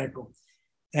 86 in April.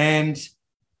 And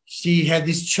she had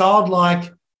this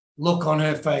childlike look on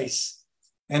her face.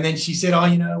 And then she said,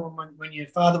 when your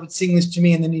father would sing this to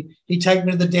me and then he'd take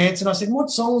me to the dance. And I said,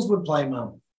 what songs would play,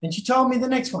 Mum? And she told me the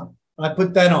next one. I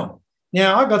put that on.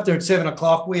 Now, I got there at 7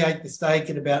 o'clock. We ate the steak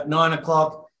at about 9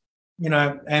 o'clock,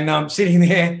 and I'm sitting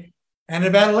there. And at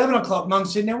about 11 o'clock, Mum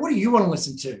said, now, what do you want to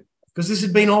listen to? Because this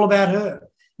had been all about her.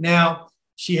 Now,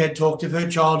 she had talked of her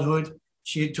childhood.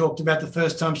 She had talked about the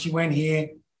first time she went here.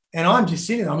 And I'm just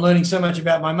sitting there. I'm learning so much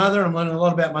about my mother. I'm learning a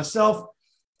lot about myself.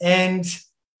 And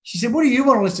she said, what do you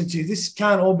want to listen to? This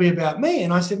can't all be about me.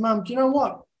 And I said, Mum, do you know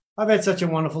what? I've had such a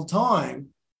wonderful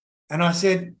time. And I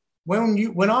said,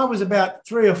 when I was about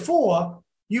 3 or 4,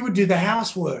 you would do the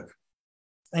housework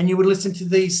and you would listen to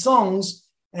these songs.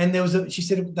 And she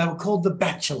said they were called The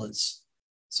Bachelors.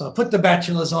 So I put The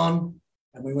Bachelors on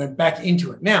and we went back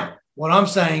into it. Now, what I'm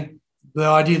saying, the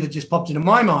idea that just popped into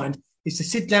my mind is to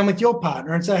sit down with your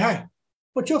partner and say, hey,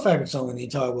 what's your favorite song in the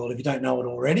entire world if you don't know it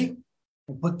already?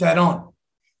 And put that on.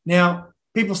 Now,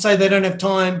 people say they don't have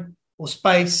time or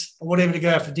space or whatever to go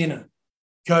out for dinner.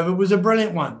 COVID was a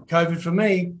brilliant one. COVID for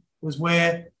me was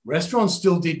where restaurants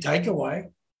still did takeaway.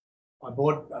 I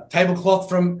bought a tablecloth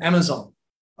from Amazon.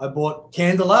 I bought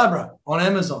candelabra on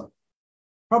Amazon.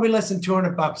 Probably less than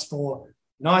 $200 for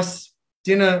nice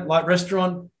dinner, like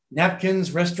restaurant,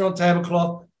 napkins, restaurant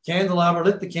tablecloth, candelabra,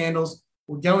 lit the candles.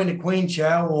 We'd go into Queen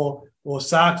Chow or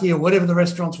Saki or whatever the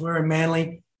restaurants were in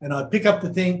Manly, and I'd pick up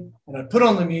the thing and I'd put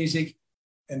on the music,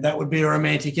 and that would be a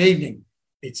romantic evening.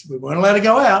 We weren't allowed to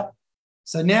go out.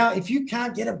 So now if you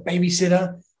can't get a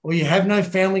babysitter or you have no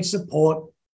family support,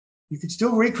 you could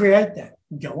still recreate that.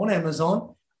 You go on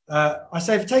Amazon. I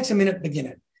say if it takes a minute, begin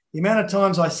it. The amount of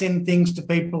times I send things to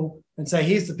people and say,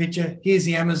 here's the picture, here's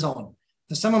the Amazon.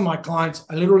 For some of my clients,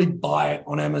 I literally buy it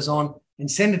on Amazon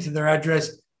and send it to their address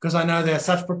because I know they're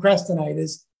such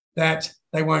procrastinators that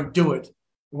they won't do it.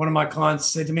 One of my clients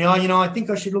said to me, I think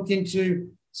I should look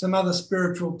into some other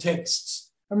spiritual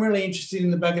texts. I'm really interested in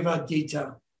the Bhagavad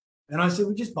Gita. And I said,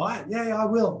 well, just buy it. Yeah, I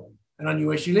will. And I knew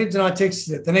where she lived and I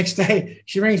texted it. The next day,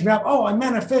 she rings me up. Oh, I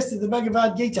manifested the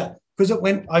Bhagavad Gita because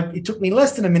it took me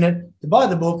less than a minute to buy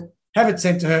the book, have it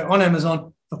sent to her on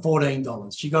Amazon for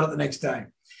 $14. She got it the next day.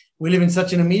 We live in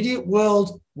such an immediate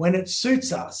world when it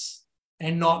suits us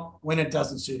and not when it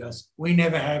doesn't suit us. We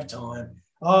never have time.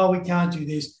 Oh, we can't do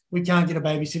this. We can't get a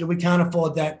babysitter. We can't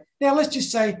afford that. Now, let's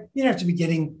just say you don't have to be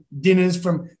getting dinners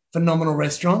from phenomenal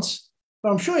restaurants,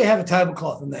 but I'm sure you have a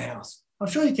tablecloth in the house. I'm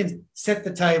sure you can set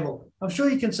the table. I'm sure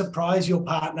you can surprise your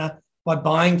partner by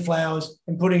buying flowers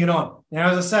and putting it on. Now,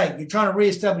 as I say, you're trying to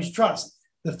reestablish trust.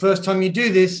 The first time you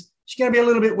do this, she's going to be a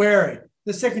little bit wary.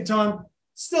 The second time,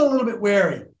 still a little bit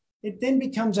wary. It then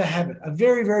becomes a habit, a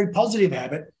very, very positive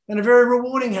habit and a very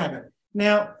rewarding habit.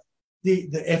 Now,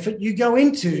 the effort you go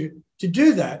into to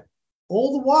do that,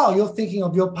 all the while you're thinking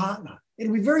of your partner.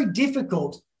 It'll be very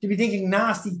difficult to be thinking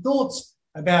nasty thoughts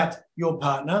about your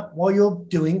partner while you're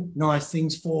doing nice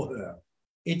things for her.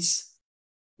 It's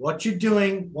what you're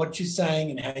doing, what you're saying,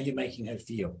 and how you're making her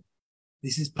feel.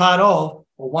 This is part of,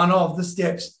 or one of the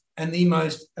steps, and the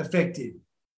most effective.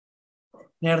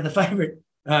 Now to the favorite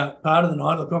part of the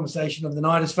night, or the conversation of the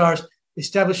night, as far as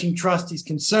establishing trust is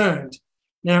concerned.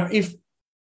 Now, if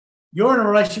you're in a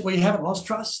relationship where you haven't lost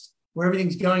trust, where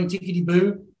everything's going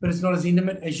tickety-boo, but it's not as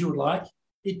intimate as you would like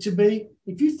it to be,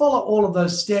 if you follow all of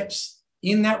those steps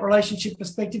in that relationship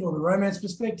perspective or the romance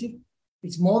perspective,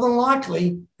 it's more than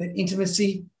likely that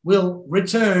intimacy will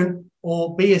return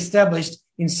or be established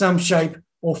in some shape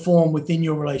or form within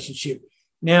your relationship.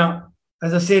 Now,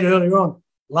 as I said earlier on,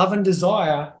 love and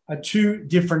desire are two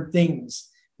different things.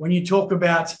 When you talk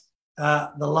about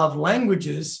the love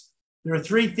languages, there are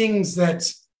three things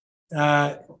that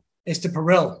Esther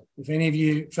Perel, if any of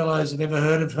you fellows have ever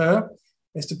heard of her,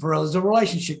 Esther Perel is a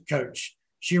relationship coach.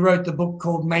 She wrote the book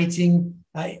called Mating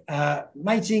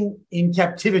in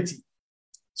Captivity.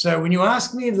 So when you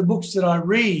ask me of the books that I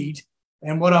read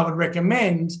and what I would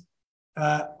recommend,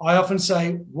 I often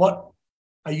say, what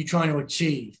are you trying to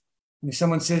achieve? And if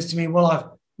someone says to me, well, I've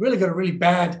really got a really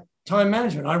bad time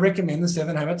management, I recommend the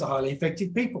 7 Habits of Highly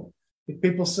Effective People. If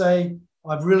people say,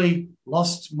 I've really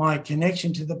lost my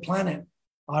connection to the planet,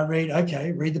 I read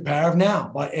The Power of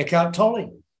Now by Eckhart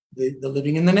Tolle. The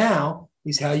living in the now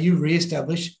is how you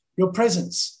reestablish your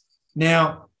presence.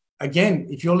 Now, again,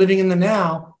 if you're living in the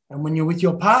now and when you're with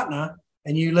your partner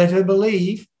and you let her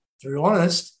believe through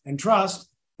honest and trust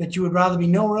that you would rather be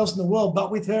nowhere else in the world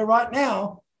but with her right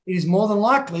now, it is more than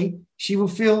likely she will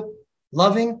feel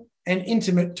loving and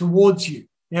intimate towards you.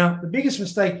 Now, the biggest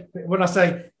mistake, when I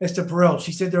say Esther Perel,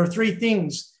 she said there are three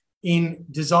things in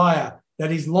desire.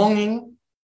 That is longing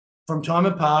from time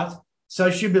apart,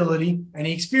 sociability, and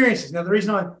experiences. Now, the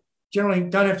reason I generally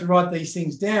don't have to write these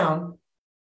things down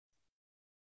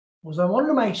was I wanted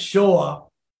to make sure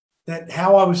that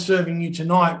how I was serving you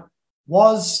tonight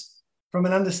was from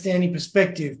an understanding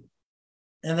perspective,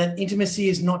 and that intimacy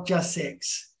is not just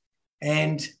sex,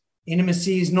 and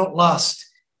intimacy is not lust.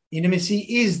 Intimacy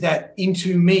is that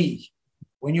into me.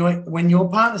 When your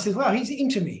partner says, wow, he's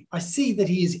into me, I see that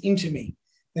he is into me,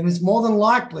 then it's more than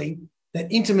likely that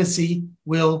intimacy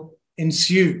will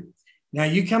ensue. Now,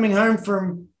 you coming home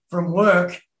from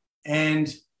work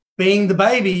and being the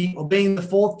baby or being the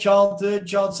fourth child, third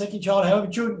child, second child,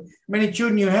 however many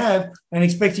children you have, and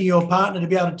expecting your partner to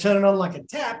be able to turn it on like a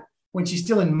tap when she's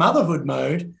still in motherhood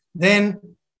mode, then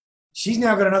she's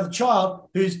now got another child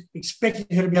who's expecting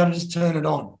her to be able to just turn it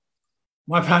on.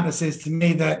 My partner says to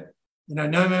me that, no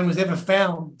man was ever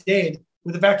found dead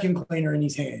with a vacuum cleaner in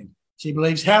his hand. She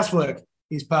believes housework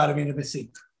is part of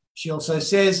intimacy. She also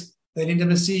says that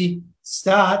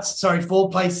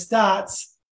foreplay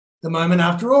starts the moment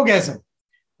after orgasm.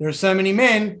 There are so many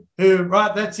men who,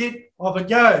 right, that's it, off it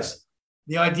goes.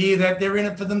 The idea that they're in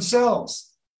it for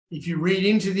themselves. If you read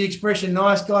into the expression,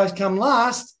 nice guys come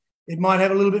last, it might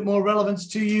have a little bit more relevance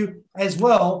to you as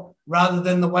well, rather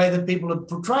than the way that people have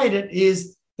portrayed it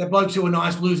is that blokes who are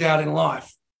nice lose out in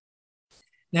life.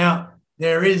 Now,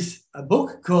 there is a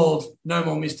book called No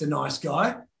More Mr. Nice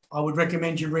Guy. I would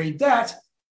recommend you read that,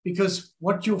 because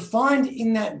what you'll find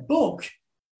in that book,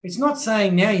 it's not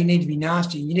saying now you need to be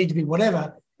nasty, you need to be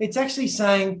whatever. It's actually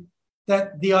saying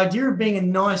that the idea of being a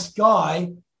nice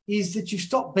guy is that you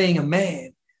stop being a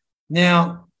man.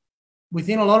 Now,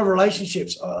 within a lot of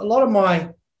relationships, a lot of my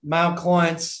male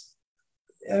clients,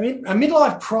 a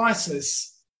midlife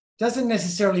crisis doesn't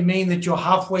necessarily mean that you're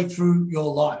halfway through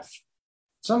your life.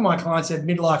 Some of my clients have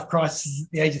midlife crisis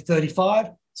at the age of 35,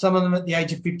 some of them at the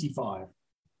age of 55.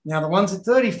 Now, the ones at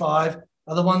 35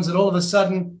 are the ones that all of a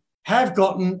sudden have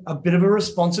gotten a bit of a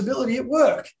responsibility at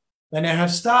work. They now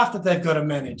have staff that they've got to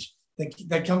manage.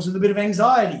 That comes with a bit of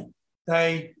anxiety.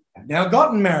 They have now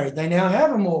gotten married. They now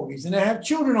have a mortgage. They now have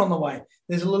children on the way.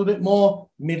 There's a little bit more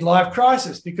midlife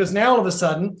crisis, because now all of a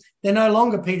sudden they're no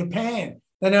longer Peter Pan.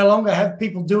 They no longer have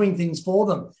people doing things for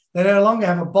them. They no longer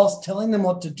have a boss telling them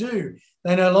what to do.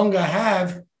 They no longer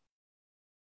have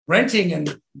renting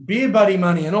and beer buddy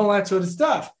money and all that sort of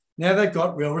stuff. Now they've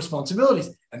got real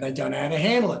responsibilities and they don't know how to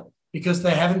handle it because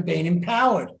they haven't been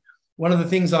empowered. One of the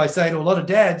things I say to a lot of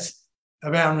dads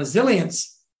about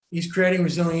resilience is creating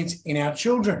resilience in our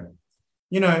children.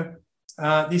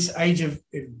 This age of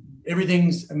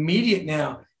everything's immediate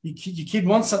now. Your kid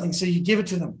wants something, so you give it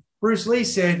to them. Bruce Lee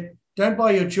said, don't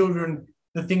buy your children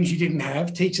the things you didn't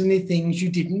have, teach them the things you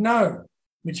didn't know.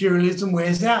 Materialism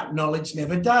wears out, knowledge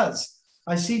never does.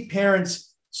 I see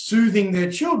parents soothing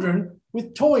their children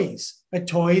with toys, a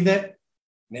toy that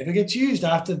never gets used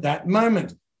after that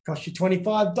moment, costs you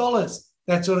 $25,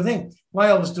 that sort of thing. My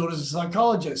eldest daughter's a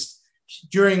psychologist.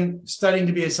 During studying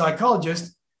to be a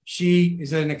psychologist, she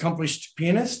is an accomplished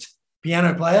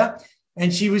piano player,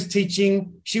 and she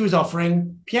was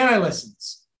offering piano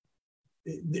lessons.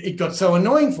 It got so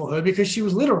annoying for her because she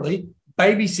was literally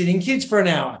babysitting kids for an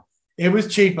hour. It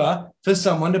was cheaper for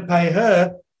someone to pay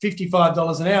her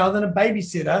 $55 an hour than a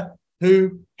babysitter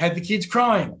who had the kids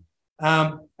crying.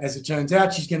 As it turns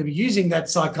out, she's going to be using that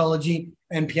psychology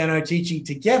and piano teaching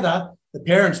together. The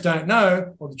parents don't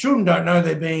know, or the children don't know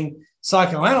they're being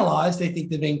psychoanalyzed. They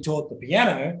think they're being taught the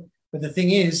piano. But the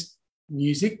thing is,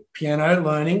 music, piano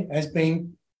learning has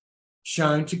been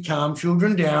shown to calm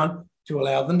children down, to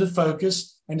allow them to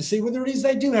focus and to see whether it is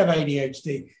they do have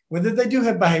ADHD, whether they do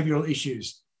have behavioral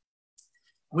issues.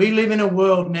 We live in a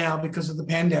world now, because of the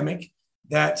pandemic,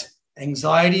 that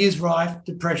anxiety is rife,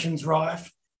 depression's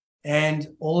rife, and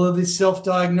all of this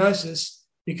self-diagnosis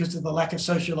because of the lack of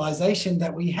socialization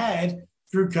that we had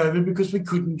through COVID, because we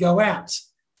couldn't go out.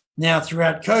 Now,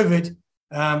 throughout COVID,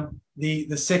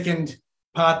 the second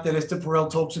part that Esther Perel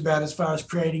talks about as far as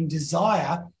creating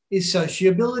desire is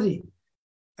sociability.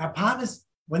 Our partners,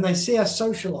 when they see us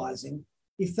socializing,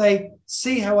 if they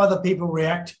see how other people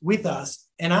react with us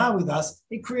and are with us,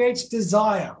 it creates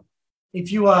desire.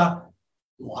 If you are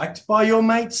liked by your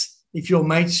mates, if your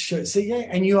mates see you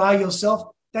and you are yourself,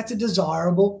 that's a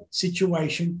desirable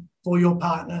situation for your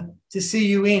partner to see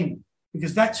you in,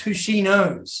 because that's who she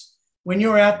knows. When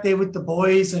you're out there with the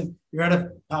boys and you're at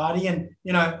a party, and,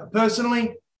 you know,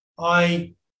 personally,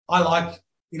 I like,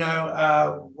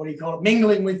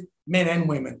 mingling with men and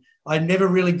women. I've never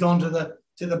really gone to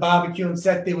the barbecue and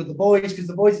sat there with the boys, because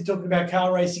the boys are talking about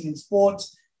car racing and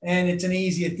sports, and it's an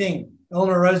easier thing.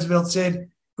 Eleanor Roosevelt said,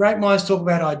 great minds talk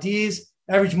about ideas,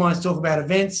 average minds talk about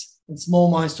events, and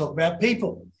small minds talk about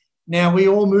people. Now, we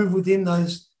all move within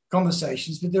those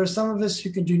conversations, but there are some of us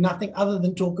who can do nothing other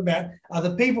than talk about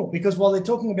other people, because while they're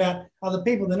talking about other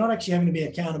people, they're not actually having to be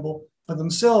accountable for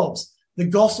themselves. The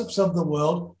gossips of the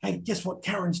world, hey, guess what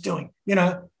Karen's doing? You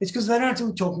know, it's because they don't have to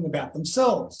be talking about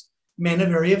themselves. Men are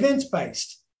very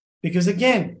events-based, because,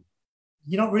 again,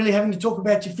 you're not really having to talk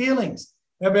about your feelings.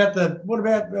 What about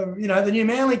the new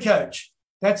Manly coach?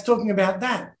 That's talking about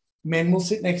that. Men will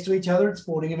sit next to each other at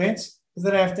sporting events because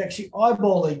they don't have to actually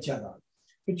eyeball each other.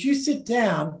 But you sit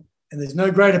down, and there's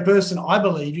no greater person, I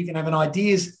believe, you can have an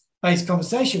ideas-based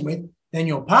conversation with than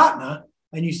your partner,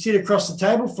 and you sit across the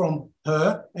table from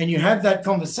her and you have that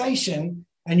conversation,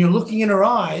 and you're looking in her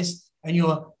eyes and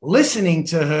you're listening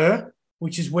to her,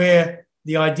 which is where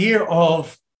the idea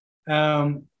of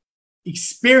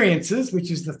experiences, which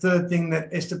is the third thing that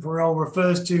Esther Perel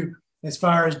refers to as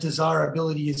far as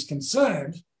desirability is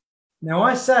concerned. Now,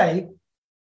 I say,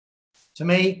 to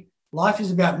me, life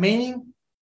is about meaning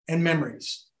and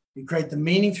memories. You create the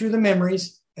meaning through the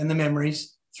memories, and the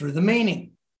memories through the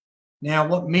meaning. Now,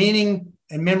 what meaning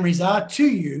and memories are to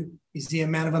you is the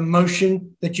amount of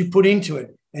emotion that you put into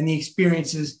it and the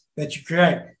experiences that you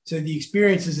create. So the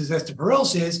experiences, as Esther Perel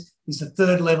says, is the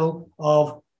third level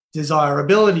of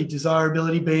desirability.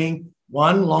 Desirability being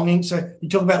one, longing. So you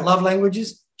talk about love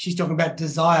languages, she's talking about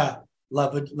desire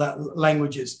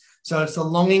languages. So it's the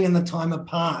longing and the time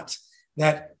apart,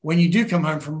 that when you do come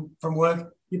home from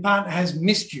work, your partner has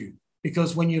missed you,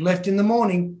 because when you left in the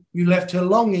morning, you left her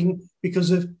longing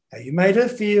because of how you made her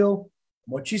feel,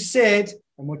 what you said,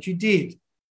 and what you did.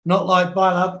 Not like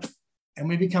bite up and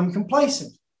we become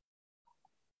complacent.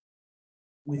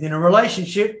 Within a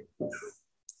relationship,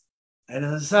 and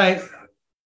as I say,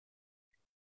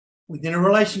 within a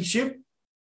relationship,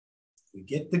 you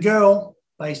get the girl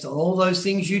based on all those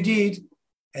things you did,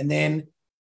 and then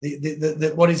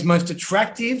what is most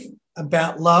attractive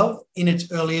about love in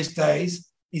its earliest days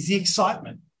is the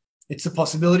excitement. It's the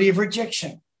possibility of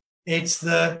rejection. It's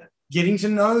the getting to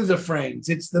know the friends.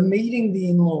 It's the meeting the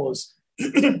in-laws.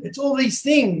 It's all these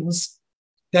things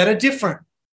that are different,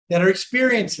 that are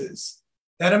experiences,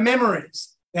 that are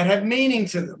memories, that have meaning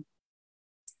to them.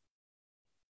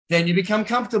 Then you become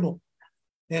comfortable.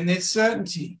 Then there's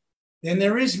certainty. Then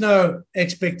there is no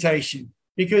expectation,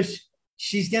 because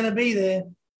she's going to be there.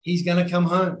 He's going to come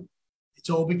home. It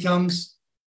all becomes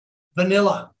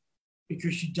vanilla,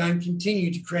 because you don't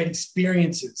continue to create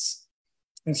experiences.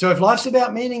 And so if life's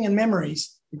about meaning and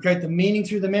memories, you create the meaning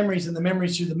through the memories and the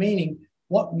memories through the meaning.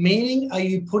 What meaning are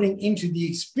you putting into the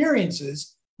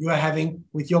experiences you are having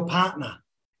with your partner?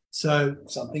 So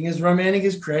something as romantic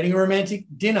as creating a romantic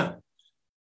dinner,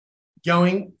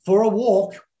 going for a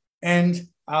walk and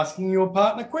asking your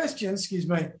partner questions,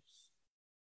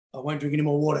 I won't drink any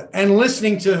more water, and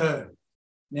listening to her.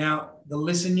 Now, the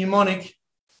listen mnemonic,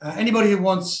 anybody who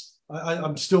wants,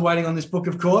 I'm still waiting on this book,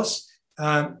 of course,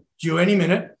 due any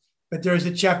minute, but there is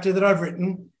a chapter that I've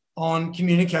written on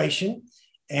communication,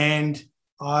 and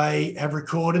I have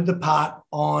recorded the part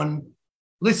on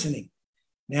listening.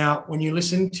 Now, when you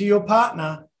listen to your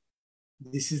partner,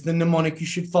 this is the mnemonic you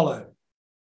should follow.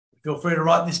 Feel free to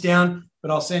write this down,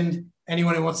 but I'll send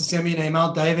anyone who wants to send me an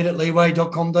email,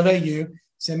 david@leeway.com.au,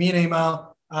 send me an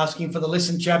email asking for the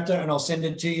listen chapter, and I'll send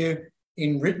it to you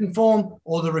in written form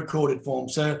or the recorded form.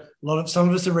 So some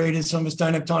of us are readers, some of us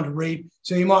don't have time to read,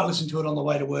 so you might listen to it on the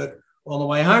way to work or on the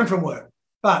way home from work.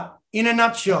 But in a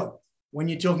nutshell, when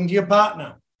you're talking to your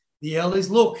partner, the L is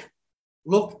look.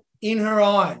 Look in her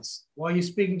eyes while you're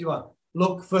speaking to her.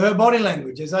 Look for her body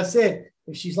language. As I said,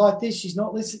 If she's like this, she's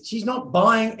not listening. She's not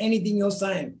buying anything you're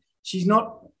saying. She's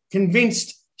not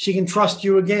convinced she can trust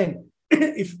you again.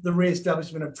 If the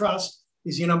re-establishment of trust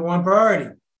is your number one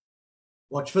priority.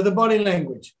 Watch for the body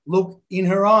language. Look in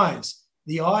her eyes.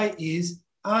 The eye is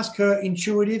ask her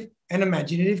intuitive and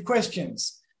imaginative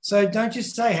questions. So don't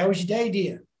just say, how was your day,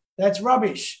 dear? That's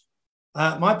rubbish.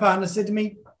 My partner said to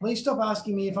me, please stop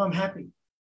asking me if I'm happy.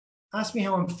 Ask me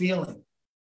how I'm feeling.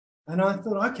 And I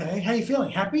thought, okay, how are you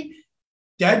feeling? Happy?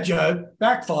 Dad joke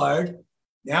backfired.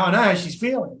 Now I know how she's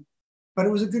feeling. But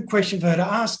it was a good question for her to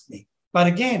ask me. But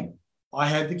again, I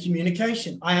had the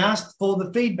communication. I asked for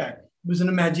the feedback. It was an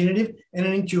imaginative and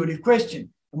an intuitive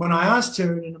question. And when I asked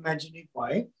her in an imaginative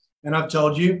way, and I've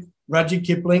told you, Rudyard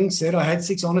Kipling said, I had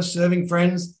 6 honest serving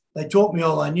friends. They taught me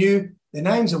all I knew. Their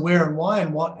names are where and why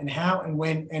and what and how and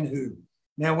when and who.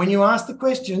 Now, when you ask the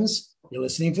questions, you're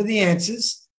listening for the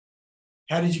answers.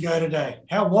 How did you go today?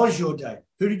 How was your day?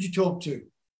 Who did you talk to?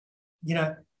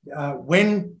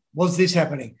 When was this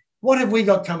happening? What have we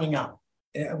got coming up?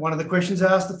 One of the questions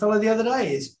I asked the fellow the other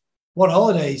day is, what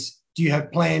holidays do you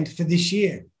have planned for this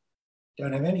year?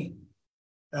 Don't have any.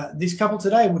 This couple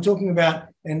today we're talking about,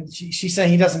 and she's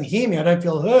saying he doesn't hear me. I don't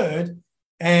feel heard.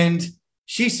 And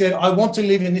she said, I want to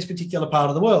live in this particular part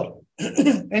of the world.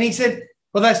 And he said,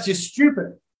 well, that's just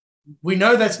stupid. We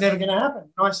know that's never going to happen.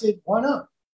 And I said, why not?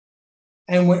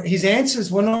 And his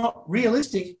answers were not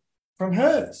realistic from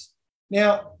hers.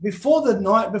 Now, before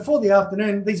the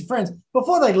afternoon, these friends,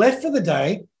 before they left for the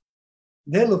day,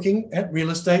 they're looking at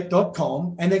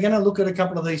realestate.com and they're going to look at a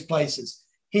couple of these places.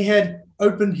 He had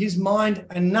opened his mind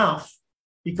enough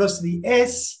because the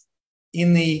S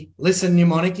in the listen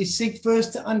mnemonic is seek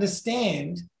first to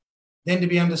understand, then to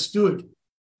be understood.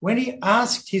 When he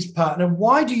asked his partner,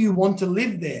 why do you want to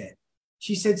live there?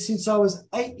 She said, since I was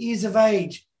 8 years of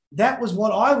age. That was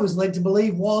what I was led to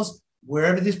believe was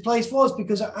wherever this place was,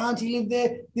 because her auntie lived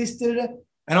there, this, da, da, da.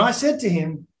 And I said to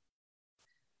him,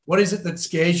 what is it that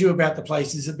scares you about the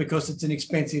place? Is it because it's an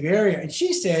expensive area? And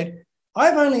she said,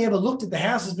 I've only ever looked at the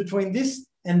houses between this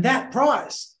and that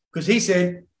price, because he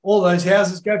said, all those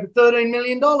houses go for $13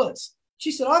 million.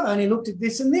 She said, I've only looked at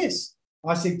this and this.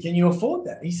 I said, can you afford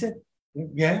that? He said,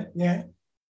 yeah.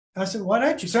 I said, why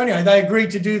don't you? So anyway, they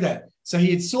agreed to do that. So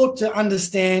he had sought to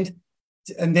understand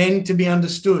and then to be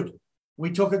understood.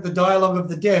 We took at the dialogue of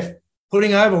the deaf,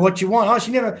 putting over what you want.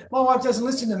 My wife doesn't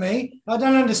listen to me. I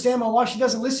don't understand my wife. She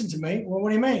doesn't listen to me. Well, what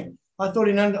do you mean? I thought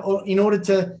in order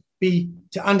to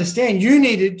understand, you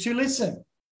needed to listen.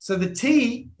 So the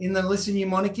T in the listen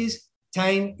mnemonic is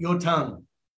tame your tongue.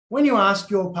 When you ask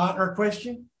your partner a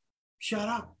question, shut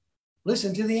up.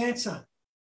 Listen to the answer.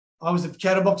 I was a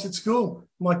chatterbox at school.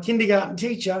 My kindergarten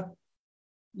teacher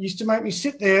used to make me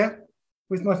sit there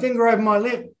with my finger over my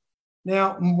lip.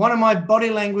 Now, one of my body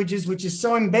languages, which is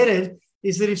so embedded,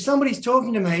 is that if somebody's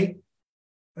talking to me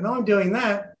and I'm doing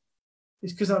that,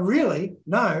 it's because I really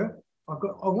know I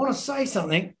want to say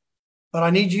something, but I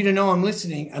need you to know I'm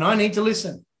listening and I need to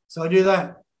listen. So I do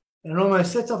that. And it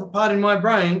almost sets off a part in my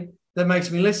brain that makes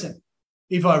me listen.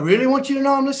 If I really want you to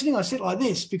know I'm listening, I sit like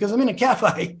this because I'm in a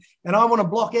cafe and I want to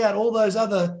block out all those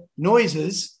other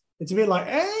noises. It's a bit like,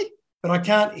 eh? But I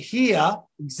can't hear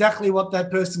exactly what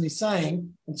that person is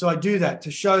saying. And so I do that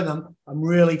to show them I'm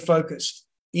really focused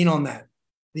in on that.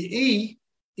 The E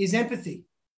is empathy.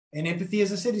 And empathy,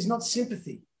 as I said, is not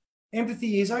sympathy.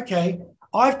 Empathy is, okay,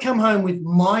 I've come home with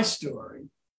my story,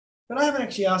 but I haven't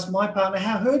actually asked my partner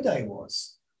how her day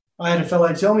was. I had a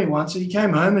fellow tell me once that he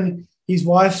came home and his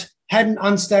wife hadn't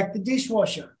unstacked the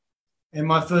dishwasher. And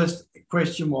my first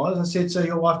question was, I said, so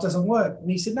your wife doesn't work? And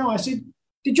he said, no. I said,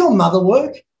 did your mother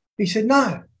work? He said,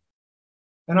 no.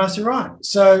 And I said, right.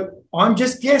 So I'm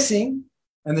just guessing.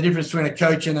 And the difference between a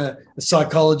coach and a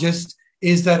psychologist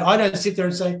is that I don't sit there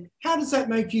and say, how does that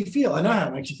make you feel? I know how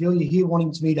it makes you feel. You're here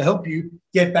wanting me to help you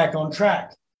get back on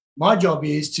track. My job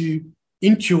is to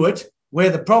intuit where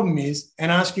the problem is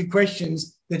and ask you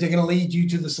questions that are going to lead you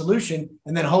to the solution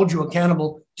and then hold you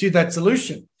accountable to that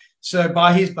solution. So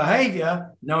by his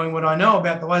behavior, knowing what I know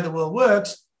about the way the world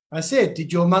works, I said,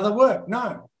 did your mother work?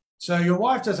 No. So your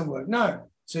wife doesn't work? No.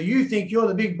 So you think you're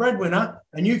the big breadwinner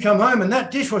and you come home and that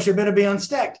dishwasher better be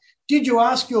unstacked. Did you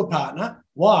ask your partner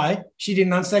why she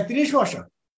didn't unstack the dishwasher?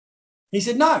 He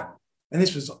said, no. And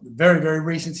this was a very, very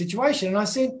recent situation. And I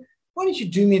said, why don't you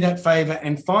do me that favor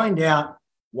and find out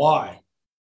why?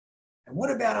 And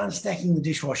what about unstacking the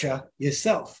dishwasher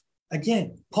yourself?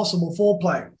 Again, possible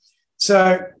foreplay.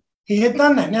 So he had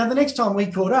done that. Now, the next time we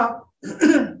caught up,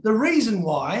 the reason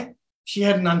why she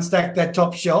hadn't unstacked that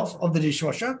top shelf of the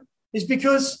dishwasher is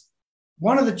because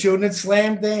one of the children had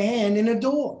slammed their hand in a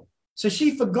door. So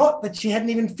she forgot that she hadn't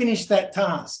even finished that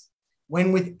task.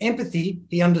 when with empathy,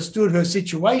 he understood her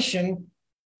situation,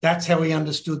 that's how he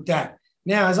understood that.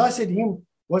 Now, as I said to him,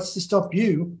 what's to stop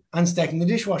you unstacking the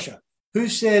dishwasher? Who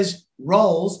says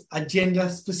roles are gender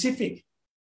specific?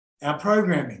 Our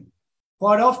programming.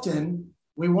 Quite often,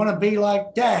 we want to be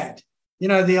like dad. You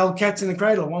know, the old Cats in the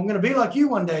Cradle. Well, I'm going to be like you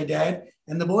one day, Dad.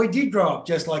 And the boy did grow up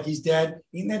just like his dad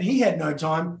in that he had no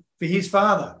time for his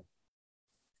father.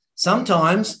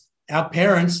 Sometimes our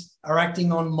parents are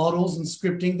acting on models and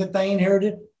scripting that they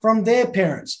inherited from their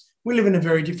parents. We live in a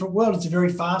very different world. It's a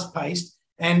very fast-paced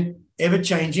and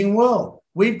ever-changing world.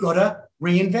 We've got to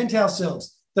reinvent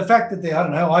ourselves. The fact that the, I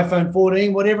don't know, iPhone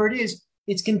 14, whatever it is,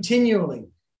 it's continually.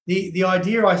 The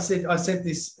idea I would have said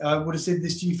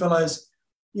this to you fellows,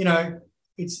 you know,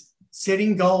 it's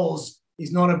setting goals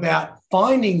is not about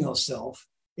finding yourself.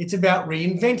 It's about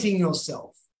reinventing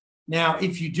yourself. Now,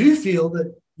 if you do feel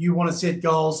that you want to set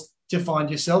goals to find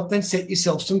yourself, then set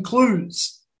yourself some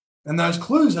clues. And those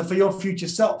clues are for your future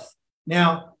self.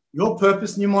 Now, your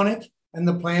purpose mnemonic and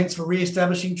the plans for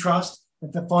reestablishing trust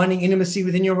and for finding intimacy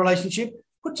within your relationship,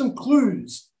 put some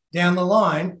clues down the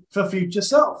line for future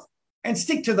self and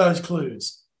stick to those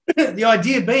clues. The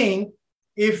idea being,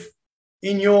 if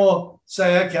in your,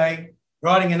 say, okay,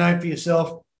 writing a note for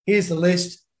yourself, here's the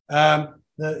list. Can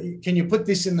you put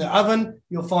this in the oven?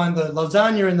 You'll find the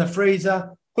lasagna in the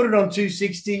freezer. Put it on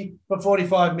 260 for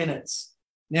 45 minutes.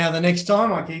 Now, the next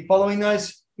time I keep following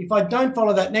those. If I don't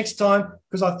follow that next time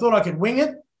because I thought I could wing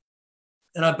it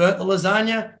and I burnt the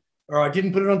lasagna or I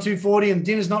didn't put it on 240 and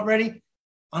dinner's not ready,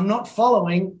 I'm not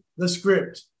following the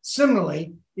script.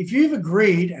 Similarly, if you've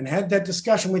agreed and had that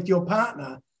discussion with your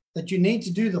partner that you need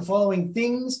to do the following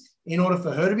things in order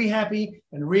for her to be happy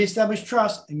and reestablish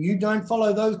trust, and you don't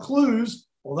follow those clues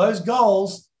or those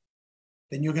goals,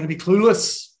 then you're going to be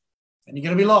clueless and you're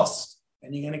going to be lost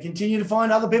and you're going to continue to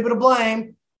find other people to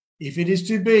blame. If it is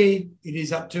to be, it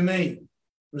is up to me.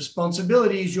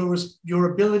 Responsibility is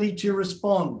your ability to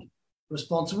respond.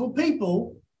 Responsible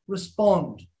people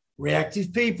respond.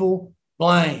 Reactive people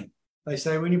blame. They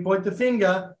say when you point the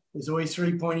finger, there's always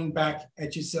three pointing back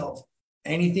at yourself.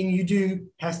 Anything you do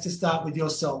has to start with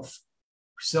yourself.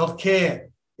 Self-care.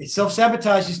 It's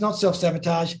self-sabotage. It's not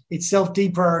self-sabotage. It's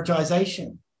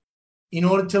self-deprioritization. In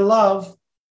order to love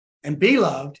and be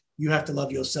loved, you have to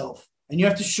love yourself. And you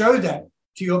have to show that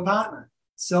to your partner.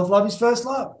 Self-love is first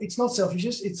love. It's not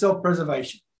selfishness. It's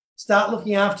self-preservation. Start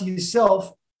looking after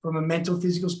yourself from a mental,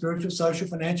 physical, spiritual, social,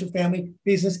 financial, family,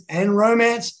 business, and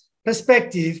romance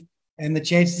perspective, and the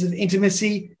chances of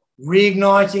intimacy,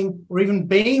 reigniting, or even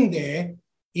being there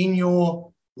in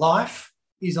your life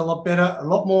is a lot better, a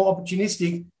lot more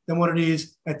opportunistic than what it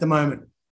is at the moment.